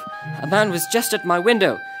 Joseph, a man was just at my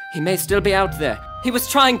window. He may still be out there. He was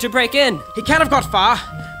trying to break in. He can't have got far.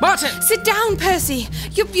 Martin! Sit down, Percy.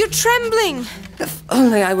 You're trembling. If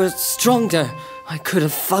only I was stronger, I could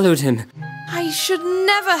have followed him. I should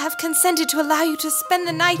never have consented to allow you to spend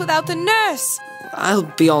the night without the nurse. I'll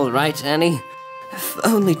be all right, Annie. If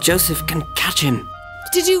only Joseph can catch him.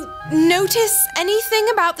 Did you notice anything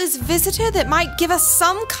about this visitor that might give us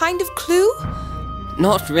some kind of clue?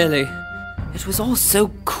 Not really. It was all so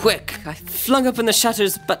quick. I flung open the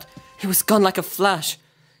shutters, but he was gone like a flash.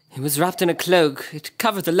 He was wrapped in a cloak. It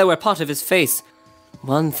covered the lower part of his face.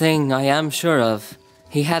 One thing I am sure of.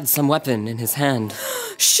 He had some weapon in his hand.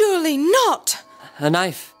 Surely not! A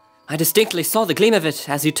knife. I distinctly saw the gleam of it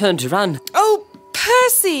as he turned to run. Oh,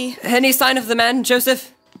 Percy! Any sign of the man,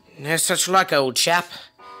 Joseph? No such luck, old chap.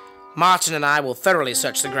 Martin and I will thoroughly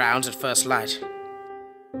search the grounds at first light.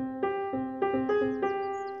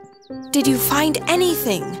 Did you find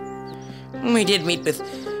anything? We did meet with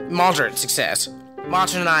moderate success.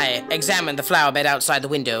 Martin and I examined the flower bed outside the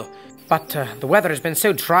window, but the weather has been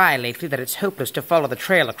so dry lately that it's hopeless to follow the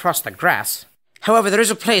trail across the grass. However, there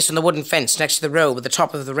is a place on the wooden fence next to the road where the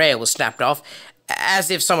top of the rail was snapped off, as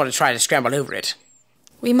if someone had tried to scramble over it.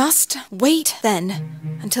 We must wait,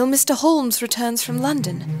 then, until Mr. Holmes returns from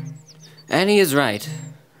London. Annie is right.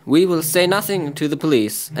 We will say nothing to the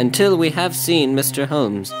police until we have seen Mr.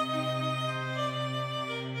 Holmes.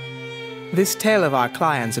 This tale of our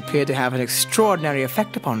client's appeared to have an extraordinary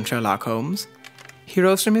effect upon Sherlock Holmes. He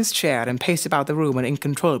rose from his chair and paced about the room in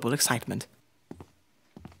uncontrollable excitement.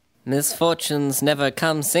 Misfortunes never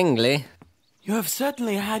come singly. You have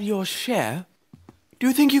certainly had your share. Do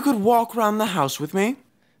you think you could walk round the house with me?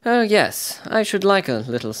 Oh, yes. I should like a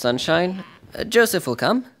little sunshine. Joseph will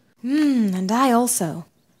come. And I also.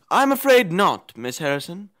 I'm afraid not, Miss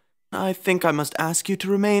Harrison. I think I must ask you to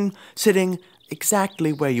remain sitting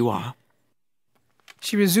exactly where you are.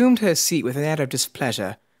 She resumed her seat with an air of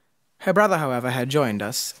displeasure. Her brother, however, had joined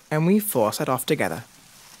us, and we four set off together.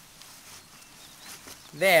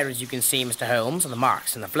 There, as you can see, Mr. Holmes, are the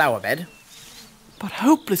marks in the flower bed. But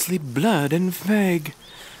hopelessly blurred and vague.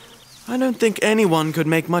 I don't think anyone could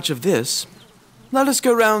make much of this. Let us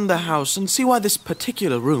go round the house and see why this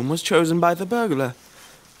particular room was chosen by the burglar.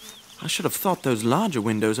 I should have thought those larger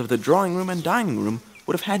windows of the drawing room and dining room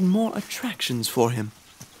would have had more attractions for him.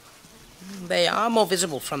 They are more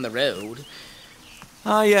visible from the road.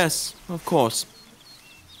 Ah, yes, of course.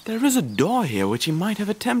 There is a door here which he might have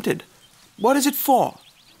attempted. What is it for?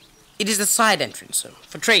 It is the side entrance,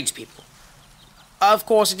 for tradespeople. Of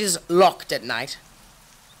course, it is locked at night.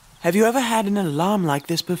 Have you ever had an alarm like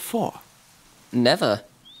this before? Never.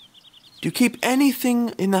 Do you keep anything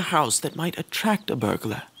in the house that might attract a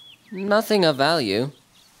burglar? Nothing of value.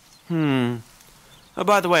 Oh,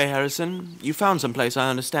 by the way, Harrison, you found some place, I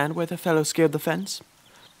understand, where the fellow scaled the fence.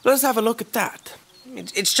 Let us have a look at that.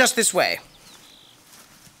 It's just this way.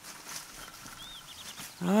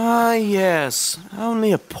 Ah, yes.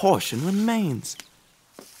 Only a portion remains.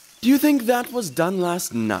 Do you think that was done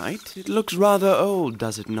last night? It looks rather old,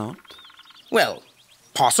 does it not? Well,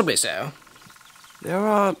 possibly so. There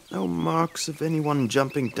are no marks of anyone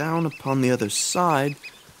jumping down upon the other side.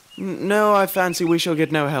 No, I fancy we shall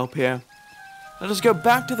get no help here. Let us go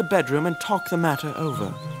back to the bedroom and talk the matter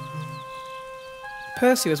over.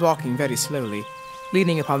 Percy was walking very slowly,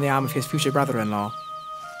 leaning upon the arm of his future brother-in-law.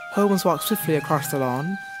 Holmes walked swiftly across the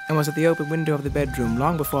lawn and was at the open window of the bedroom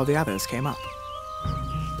long before the others came up.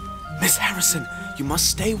 Miss Harrison, you must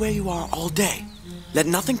stay where you are all day. Let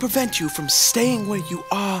nothing prevent you from staying where you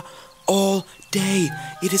are all day.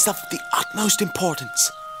 It is of the utmost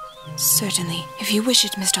importance. Certainly, if you wish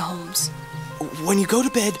it, Mr. Holmes. When you go to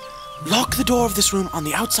bed, lock the door of this room on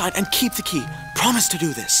the outside and keep the key. Promise to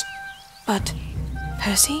do this. But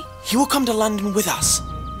Percy? He will come to London with us.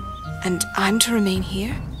 And I'm to remain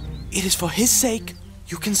here? It is for his sake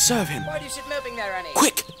you can serve him. Why do you sit moping there, Annie?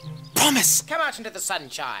 Quick! Promise! Come out into the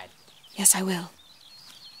sunshine. Yes, I will.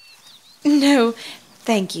 No,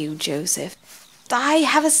 thank you, Joseph. I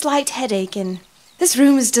have a slight headache, and this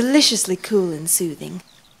room is deliciously cool and soothing.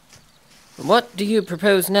 What do you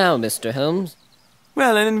propose now, Mr. Holmes?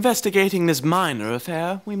 Well, in investigating this minor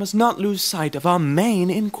affair, we must not lose sight of our main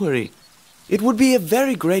inquiry. It would be a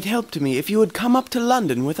very great help to me if you would come up to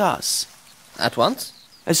London with us. At once?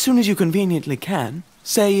 As soon as you conveniently can.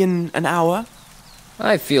 Say in an hour.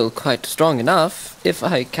 I feel quite strong enough, if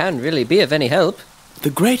I can really be of any help. The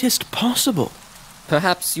greatest possible.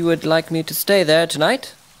 Perhaps you would like me to stay there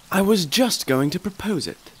tonight? I was just going to propose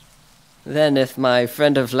it. Then if my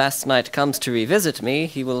friend of last night comes to revisit me,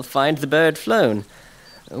 he will find the bird flown.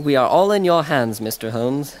 We are all in your hands, Mr.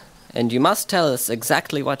 Holmes, and you must tell us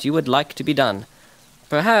exactly what you would like to be done.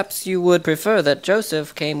 Perhaps you would prefer that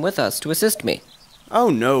Joseph came with us to assist me. Oh,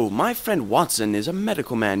 no, my friend Watson is a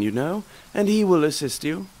medical man, you know, and he will assist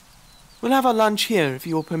you. We'll have our lunch here, if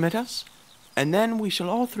you will permit us, and then we shall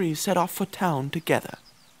all three set off for town together.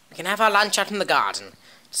 We can have our lunch out in the garden.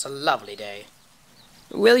 It's a lovely day.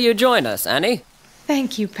 Will you join us, Annie?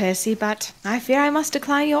 Thank you, Percy, but I fear I must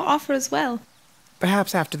decline your offer as well.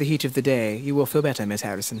 Perhaps after the heat of the day you will feel better, Miss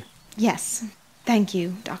Harrison. Yes, thank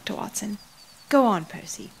you, Dr. Watson. Go on,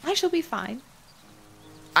 Percy. I shall be fine.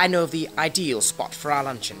 I know of the ideal spot for our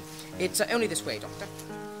luncheon. It's only this way, Doctor.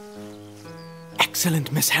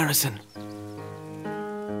 Excellent, Miss Harrison.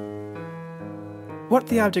 What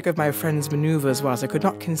the object of my friend's manoeuvres was I could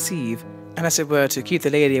not conceive, unless it were to keep the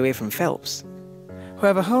lady away from Phelps.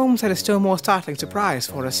 However, Holmes had a still more startling surprise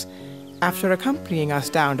for us. After accompanying us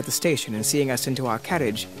down to the station and seeing us into our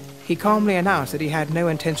carriage, he calmly announced that he had no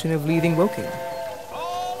intention of leaving Woking.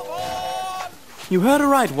 You heard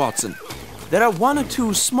aright, Watson. There are one or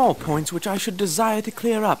two small points which I should desire to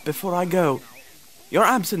clear up before I go. Your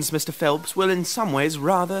absence, Mr. Phelps, will in some ways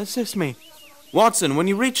rather assist me. Watson, when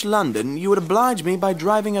you reach London, you would oblige me by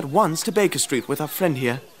driving at once to Baker Street with our friend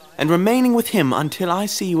here, and remaining with him until I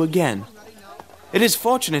see you again. It is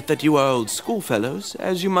fortunate that you are old schoolfellows,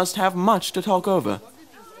 as you must have much to talk over.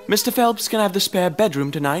 Mr. Phelps can have the spare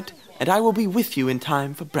bedroom tonight, and I will be with you in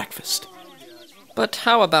time for breakfast. But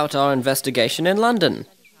how about our investigation in London?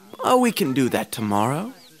 Oh, we can do that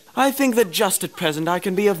tomorrow. I think that just at present I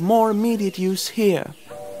can be of more immediate use here.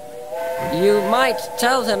 You might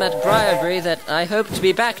tell them at Briarbury that I hope to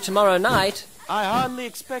be back tomorrow night. I hardly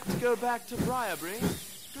expect to go back to Briarbury.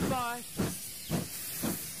 Goodbye.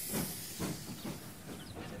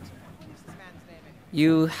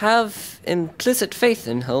 You have implicit faith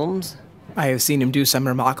in Holmes. I have seen him do some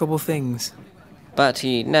remarkable things. But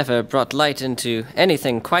he never brought light into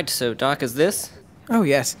anything quite so dark as this. Oh,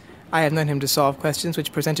 yes. I have known him to solve questions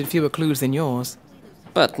which presented fewer clues than yours.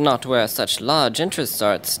 But not where such large interests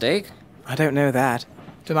are at stake. I don't know that.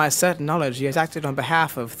 To my certain knowledge, he has acted on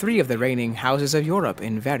behalf of 3 of the reigning houses of Europe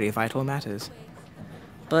in very vital matters.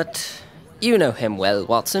 But you know him well,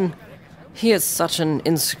 Watson. He is such an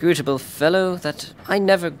inscrutable fellow that I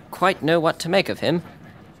never quite know what to make of him.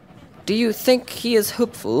 Do you think he is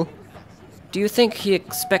hopeful? Do you think he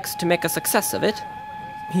expects to make a success of it?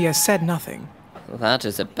 He has said nothing. That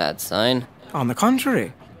is a bad sign. On the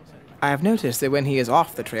contrary. I have noticed that when he is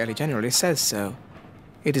off the trail, he generally says so.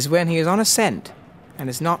 It is when he is on a scent, and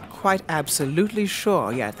is not quite absolutely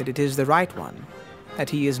sure yet that it is the right one,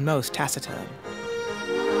 that he is most taciturn.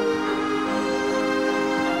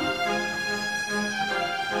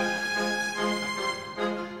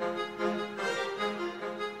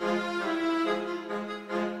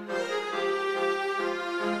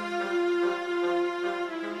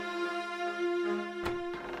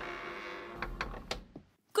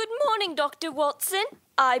 Dr. Watson,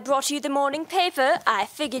 I brought you the morning paper. I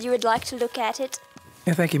figured you would like to look at it.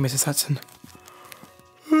 Thank you, Mrs. Hudson.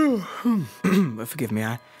 Forgive me,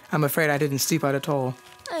 I'm afraid I didn't sleep out at all.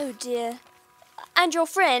 Oh, dear. And your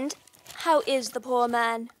friend, how is the poor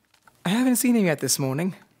man? I haven't seen him yet this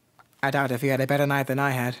morning. I doubt if he had a better night than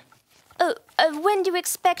I had. Oh, when do you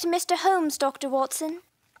expect Mr. Holmes, Dr. Watson?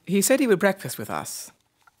 He said he would breakfast with us.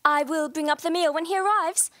 I will bring up the meal when he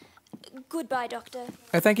arrives. Goodbye, Doctor.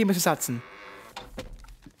 Thank you, Mrs. Hudson.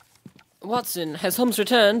 Watson, has Holmes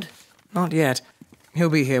returned? Not yet. He'll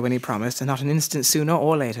be here when he promised, and not an instant sooner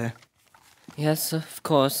or later. Yes, of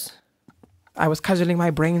course. I was cudgelling my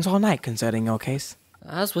brains all night concerning your case.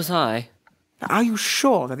 As was I. Are you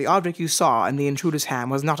sure that the object you saw in the intruder's hand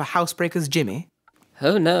was not a housebreaker's jimmy?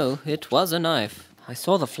 Oh, no, it was a knife. I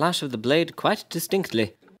saw the flash of the blade quite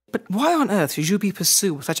distinctly. But why on earth should you be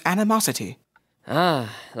pursued with such animosity?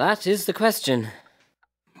 Ah, that is the question.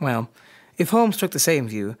 Well, if Holmes took the same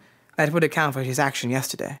view, that would account for his action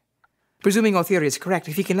yesterday. Presuming your theory is correct,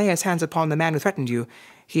 if he can lay his hands upon the man who threatened you,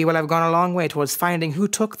 he will have gone a long way towards finding who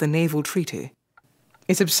took the naval treaty.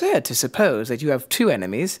 It's absurd to suppose that you have 2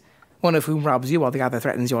 enemies, one of whom robs you while the other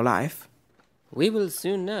threatens your life. We will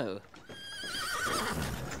soon know.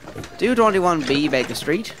 221B Baker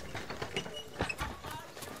Street.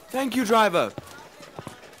 Thank you, driver.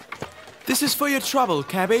 This is for your trouble,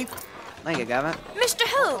 cabby. Thank you, Gavin. Mr.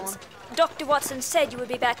 Holmes! Dr. Watson said you would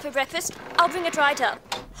be back for breakfast. I'll bring it right up.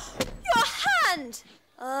 Your hand!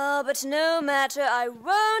 Oh, but no matter. I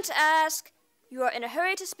won't ask. You are in a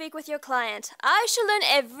hurry to speak with your client. I shall learn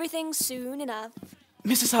everything soon enough.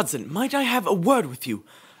 Mrs. Hudson, might I have a word with you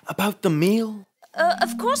about the meal?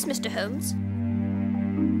 Of course, Mr. Holmes.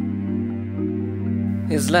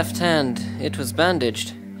 His left hand, it was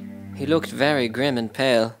bandaged. He looked very grim and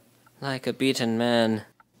pale, like a beaten man.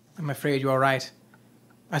 I'm afraid you are right.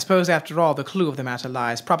 I suppose, after all, the clue of the matter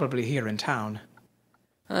lies probably here in town.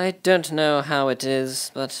 I don't know how it is,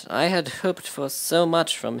 but I had hoped for so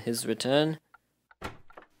much from his return.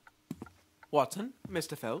 Watson,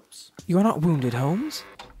 Mr. Phelps. You are not wounded, Holmes?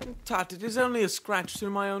 Tut, it is only a scratch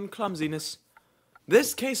through my own clumsiness.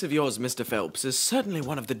 This case of yours, Mr. Phelps, is certainly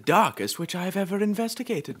one of the darkest which I have ever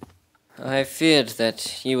investigated. I feared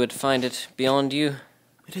that you would find it beyond you.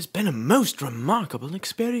 It has been a most remarkable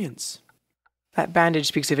experience. That bandage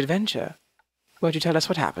speaks of adventure. Won't you tell us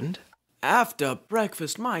what happened? After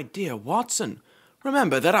breakfast, my dear Watson,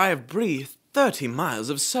 remember that I have breathed 30 miles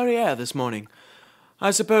of Surrey air this morning.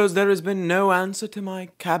 I suppose there has been no answer to my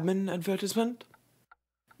cabman advertisement?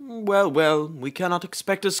 Well, we cannot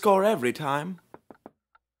expect a score every time.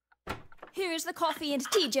 Here's the coffee and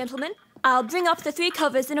tea, gentlemen. I'll bring up the 3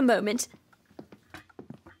 covers in a moment.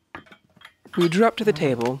 We drew up to the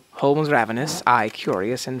table, Holmes ravenous, I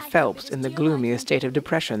curious, and Phelps in the gloomiest state of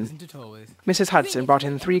depression. Mrs. Hudson brought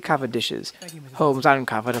in 3 covered dishes. Holmes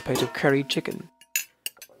uncovered a plate of curried chicken.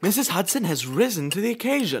 Mrs. Hudson has risen to the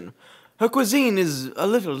occasion. Her cuisine is a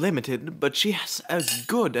little limited, but she has as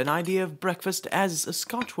good an idea of breakfast as a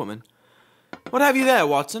Scotchwoman. What have you there,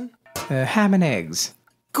 Watson? Ham and eggs.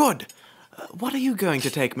 Good. What are you going to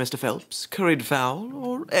take, Mr. Phelps? Curried fowl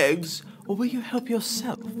or eggs, or will you help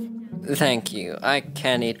yourself? Thank you. I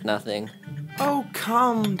can eat nothing. Oh,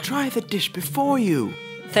 come, try the dish before you.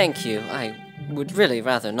 Thank you. I would really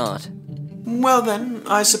rather not. Well then,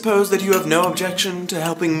 I suppose that you have no objection to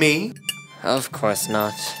helping me? Of course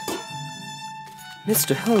not.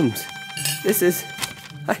 Mr. Holmes, this is...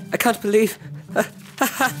 I can't believe...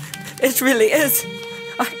 it really is.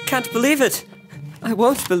 I can't believe it. I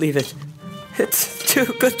won't believe it. It's too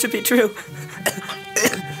good to be true.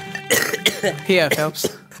 Here,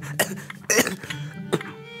 Phelps.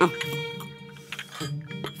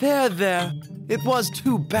 There. It was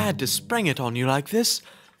too bad to spring it on you like this.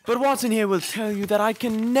 But Watson here will tell you that I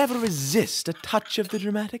can never resist a touch of the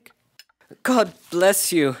dramatic. God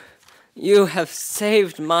bless you. You have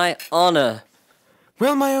saved my honor.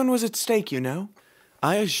 Well, my own was at stake, you know.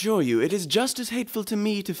 I assure you, it is just as hateful to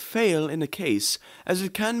me to fail in a case as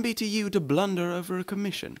it can be to you to blunder over a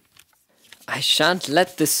commission. I shan't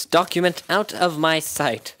let this document out of my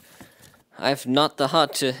sight. I've not the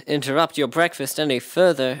heart to interrupt your breakfast any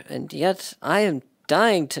further, and yet I am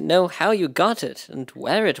dying to know how you got it and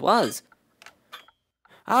where it was.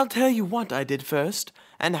 I'll tell you what I did first,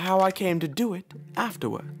 and how I came to do it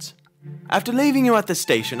afterwards. After leaving you at the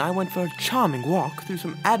station, I went for a charming walk through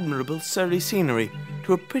some admirable Surrey scenery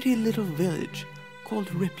to a pretty little village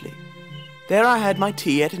called Ripley. There I had my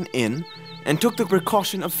tea at an inn, and took the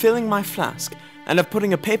precaution of filling my flask and of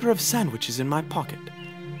putting a paper of sandwiches in my pocket.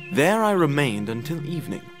 There I remained until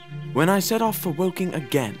evening, when I set off for Woking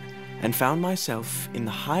again, and found myself in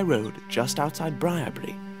the high road just outside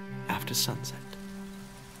Briarbury after sunset.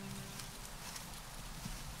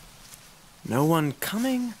 No one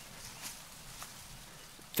coming?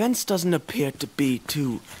 Fence doesn't appear to be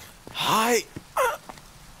too high.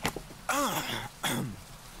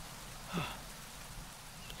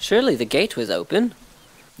 Surely the gate was open.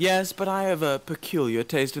 Yes, but I have a peculiar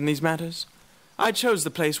taste in these matters. I chose the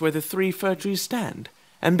place where the 3 fir trees stand,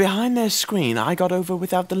 and behind their screen I got over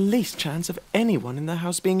without the least chance of anyone in the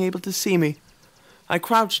house being able to see me. I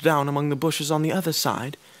crouched down among the bushes on the other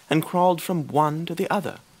side, and crawled from one to the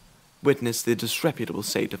other. Witness the disreputable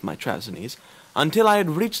state of my trousers, until I had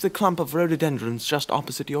reached the clump of rhododendrons just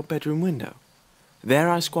opposite your bedroom window. There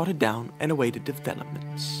I squatted down and awaited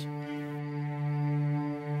developments.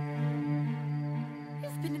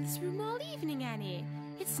 You've been in this room all evening, Annie.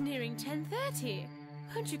 It's nearing 10:30.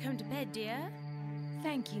 Won't you come to bed, dear?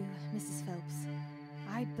 Thank you, Mrs. Phelps.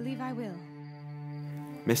 I believe I will.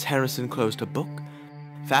 Miss Harrison closed her book,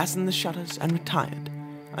 fastened the shutters, and retired.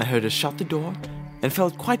 I heard her shut the door, and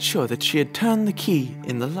felt quite sure that she had turned the key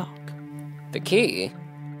in the lock. The key?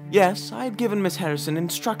 Yes, I had given Miss Harrison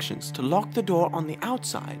instructions to lock the door on the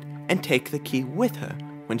outside and take the key with her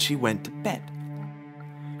when she went to bed.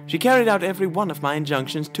 She carried out every one of my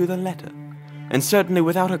injunctions to the letter, and certainly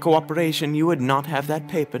without her cooperation you would not have that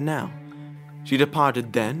paper now. She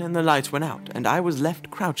departed then, and the lights went out, and I was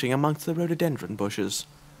left crouching amongst the rhododendron bushes.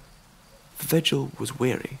 The vigil was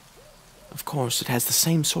weary. Of course, it has the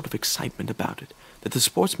same sort of excitement about it that the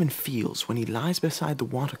sportsman feels when he lies beside the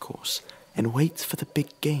watercourse and waits for the big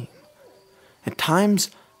game. At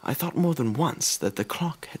times, I thought more than once that the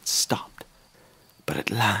clock had stopped. But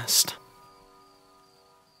at last...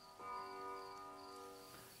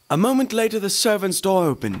 A moment later, the servant's door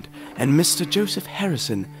opened, and Mr. Joseph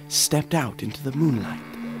Harrison stepped out into the moonlight.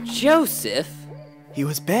 Joseph? He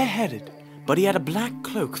was bareheaded, but he had a black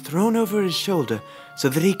cloak thrown over his shoulder so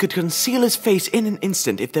that he could conceal his face in an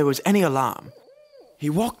instant if there was any alarm. He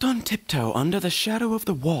walked on tiptoe under the shadow of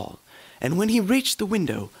the wall, and when he reached the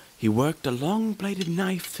window, he worked a long-bladed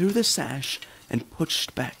knife through the sash and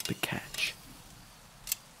pushed back the catch.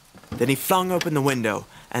 Then he flung open the window,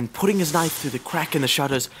 and putting his knife through the crack in the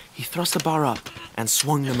shutters, he thrust the bar up and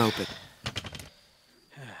swung them open.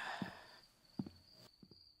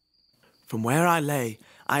 From where I lay,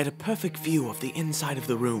 I had a perfect view of the inside of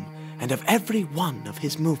the room and of every one of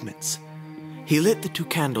his movements. He lit the 2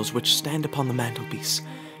 candles which stand upon the mantelpiece,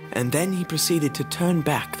 and then he proceeded to turn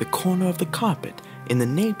back the corner of the carpet in the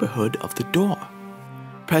neighborhood of the door.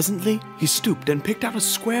 Presently, he stooped and picked out a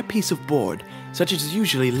square piece of board, such as is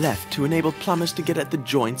usually left to enable plumbers to get at the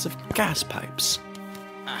joints of gas pipes.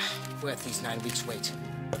 Worth these 9 weeks' wait.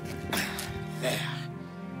 There.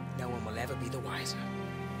 No one will ever be the wiser.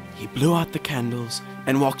 He blew out the candles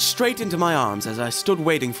and walked straight into my arms as I stood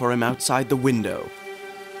waiting for him outside the window.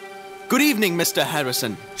 Good evening, Mr.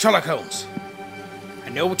 Harrison. Sherlock Holmes. I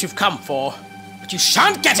know what you've come for, but you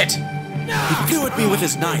shan't get it! He flew at me with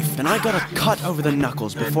his knife, and I got a cut over the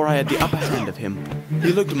knuckles before I had the upper hand of him.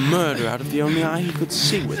 He looked murder out of the only eye he could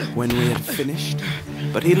see with when we had finished,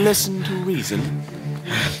 but he listened to reason.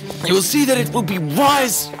 You will see that it will be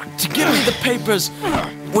wise to give me the papers.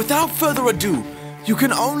 Without further ado, you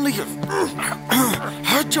can only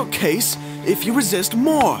hurt your case if you resist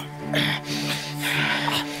more.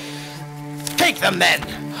 Take them, then!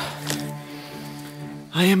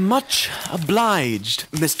 I am much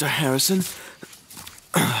obliged, Mr. Harrison.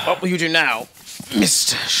 What will you do now,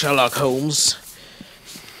 Mr. Sherlock Holmes?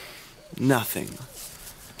 Nothing.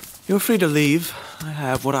 You're free to leave. I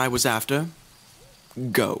have what I was after.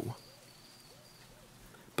 Go.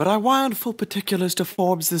 But I wired full particulars to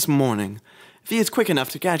Forbes this morning. If he is quick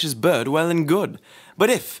enough to catch his bird, well and good. But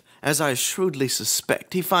if, as I shrewdly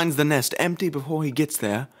suspect, he finds the nest empty before he gets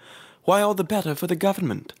there, why, all the better for the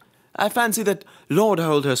government. I fancy that Lord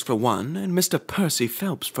Holdhurst for one, and Mr. Percy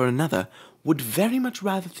Phelps for another, would very much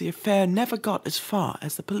rather the affair never got as far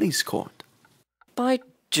as the police court. By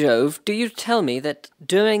Jove, do you tell me that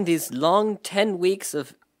during these long 10 weeks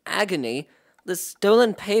of agony, the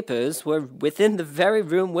stolen papers were within the very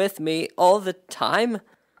room with me all the time?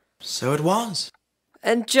 So it was.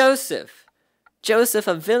 And Joseph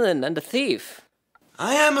a villain and a thief.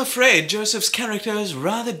 I am afraid Joseph's character is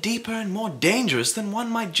rather deeper and more dangerous than one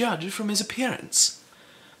might judge from his appearance.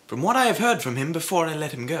 From what I have heard from him before I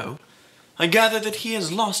let him go, I gather that he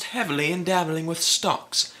has lost heavily in dabbling with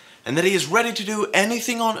stocks, and that he is ready to do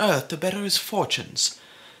anything on earth to better his fortunes.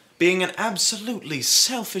 Being an absolutely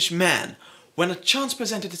selfish man, when a chance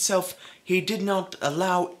presented itself, he did not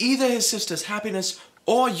allow either his sister's happiness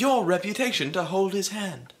or your reputation to hold his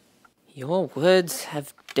hand. Your words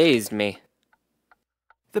have dazed me.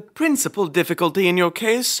 The principal difficulty in your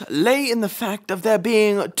case lay in the fact of there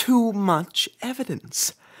being too much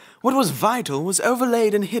evidence. What was vital was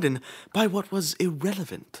overlaid and hidden by what was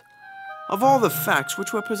irrelevant. Of all the facts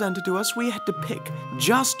which were presented to us, we had to pick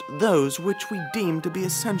just those which we deemed to be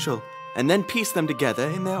essential, and then piece them together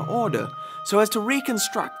in their order, so as to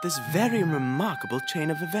reconstruct this very remarkable chain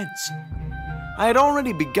of events. I had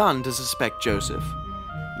already begun to suspect Joseph.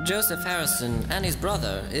 Joseph Harrison, Annie's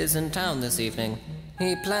brother, is in town this evening.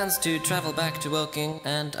 He plans to travel back to Woking,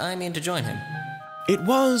 and I mean to join him. It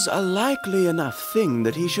was a likely enough thing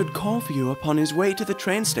that he should call for you upon his way to the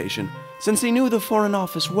train station, since he knew the Foreign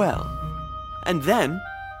Office well. And then...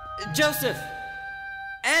 Joseph!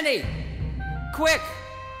 Annie! Quick!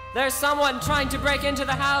 There's someone trying to break into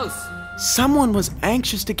the house! Someone was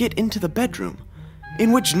anxious to get into the bedroom,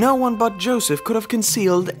 in which no one but Joseph could have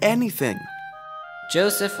concealed anything.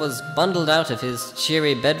 Joseph was bundled out of his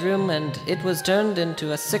cheery bedroom, and it was turned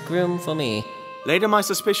into a sick room for me. Later my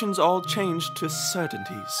suspicions all changed to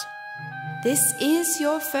certainties. This is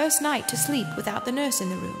your first night to sleep without the nurse in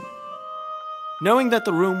the room. Knowing that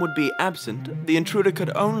the room would be absent, the intruder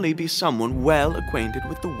could only be someone well acquainted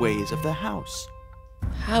with the ways of the house.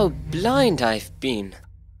 How blind I've been.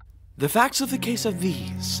 The facts of the case are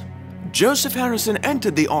these. Joseph Harrison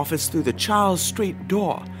entered the office through the Charles Street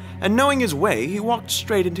door, and knowing his way, he walked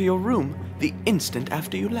straight into your room the instant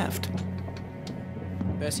after you left.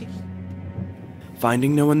 Percy?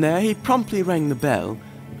 Finding no one there, he promptly rang the bell,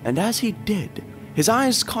 and as he did, his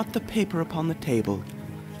eyes caught the paper upon the table.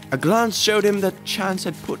 A glance showed him that chance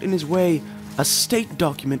had put in his way a state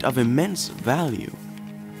document of immense value,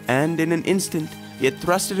 and in an instant he had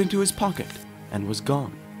thrust it into his pocket and was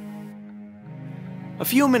gone. A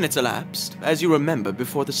few minutes elapsed, as you remember,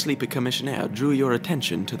 before the sleepy commissionaire drew your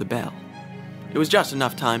attention to the bell. It was just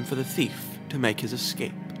enough time for the thief to make his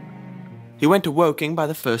escape. He went to Woking by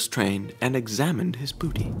the first train and examined his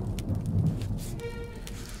booty.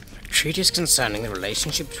 A treatise concerning the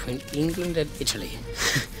relationship between England and Italy.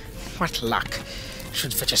 What luck.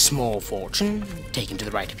 Should fetch a small fortune, taken to the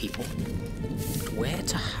right people. But where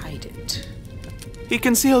to hide it? He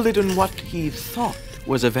concealed it in what he thought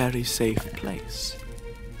was a very safe place.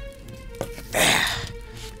 There.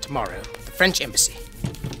 Tomorrow, the French embassy.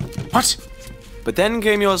 What? But then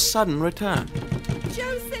came your sudden return.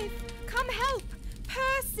 Joseph! Come help!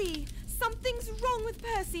 Percy! Something's wrong with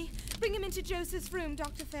Percy. Bring him into Joseph's room,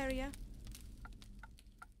 Dr. Ferrier.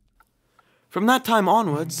 From that time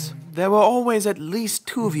onwards, there were always at least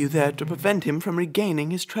 2 of you there to prevent him from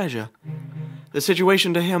regaining his treasure. The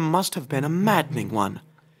situation to him must have been a maddening one.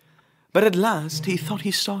 But at last he thought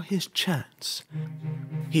he saw his chance.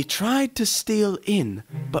 He tried to steal in,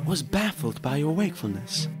 but was baffled by your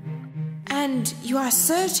wakefulness. And you are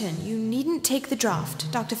certain you needn't take the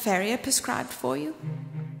draught Dr. Ferrier prescribed for you?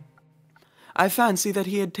 I fancy that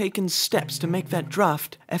he had taken steps to make that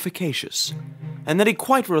draught efficacious, and that he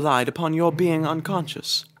quite relied upon your being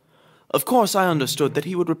unconscious. Of course, I understood that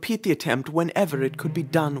he would repeat the attempt whenever it could be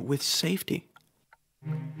done with safety.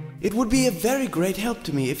 It would be a very great help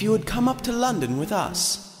to me if you would come up to London with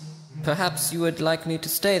us. Perhaps you would like me to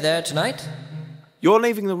stay there tonight? Your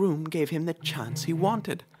leaving the room gave him the chance he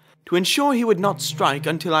wanted. To ensure he would not strike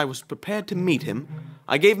until I was prepared to meet him,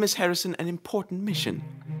 I gave Miss Harrison an important mission.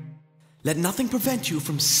 Let nothing prevent you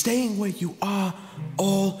from staying where you are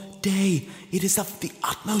all day. It is of the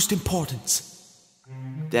utmost importance.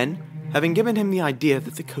 Then, having given him the idea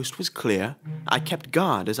that the coast was clear, I kept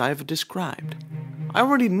guard as I have described. I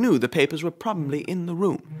already knew the papers were probably in the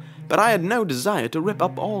room, but I had no desire to rip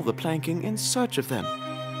up all the planking in search of them.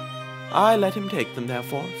 I let him take them,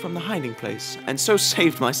 therefore, from the hiding place, and so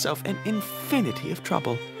saved myself an infinity of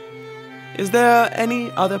trouble. Is there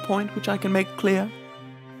any other point which I can make clear?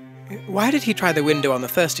 Why did he try the window on the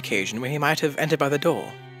first occasion when he might have entered by the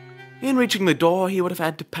door? In reaching the door, he would have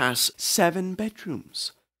had to pass 7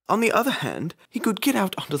 bedrooms. On the other hand, he could get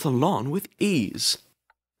out onto the lawn with ease.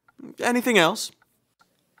 Anything else?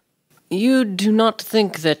 You do not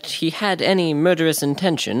think that he had any murderous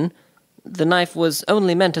intention? The knife was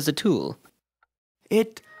only meant as a tool.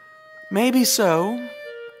 It may be so.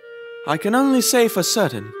 I can only say for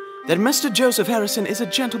certain that Mr. Joseph Harrison is a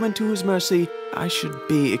gentleman to whose mercy I should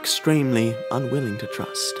be extremely unwilling to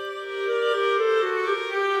trust.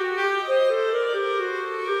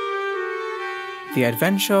 The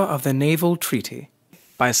Adventure of the Naval Treaty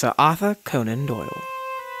by Sir Arthur Conan Doyle.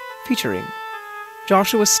 Featuring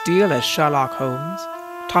Joshua Steele as Sherlock Holmes,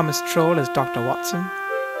 Thomas Troll as Dr. Watson,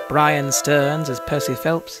 Brian Stearns as Percy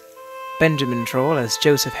Phelps, Benjamin Troll as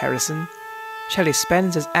Joseph Harrison, Shelley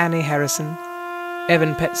Spence as Annie Harrison,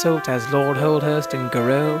 Evan Petzold as Lord Holdhurst and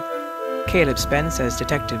Garreau, Caleb Spence as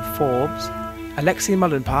Detective Forbes, Alexi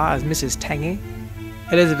Mullenpar as Mrs. Tangy,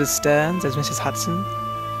 Elizabeth Stearns as Mrs. Hudson,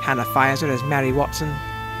 Hannah Pfizer as Mary Watson,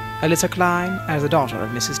 Alyssa Klein as the daughter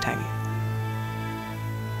of Mrs. Tangy.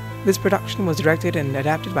 This production was directed and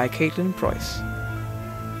adapted by Caitlin Preuss.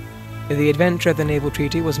 The Adventure of the Naval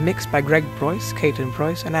Treaty was mixed by Greg Preuss, Caitlin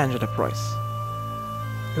Preuss, and Angela Preuss.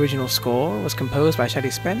 The original score was composed by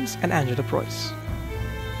Shelley Spence and Angela Preuss.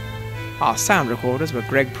 Our sound recorders were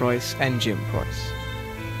Greg Preuss and Jim Preuss.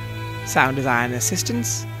 Sound design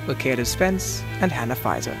assistants were Caleb Spence and Hannah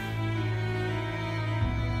Pfizer.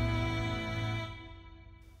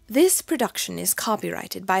 This production is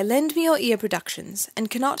copyrighted by Lend Me Your Ear Productions and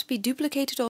cannot be duplicated or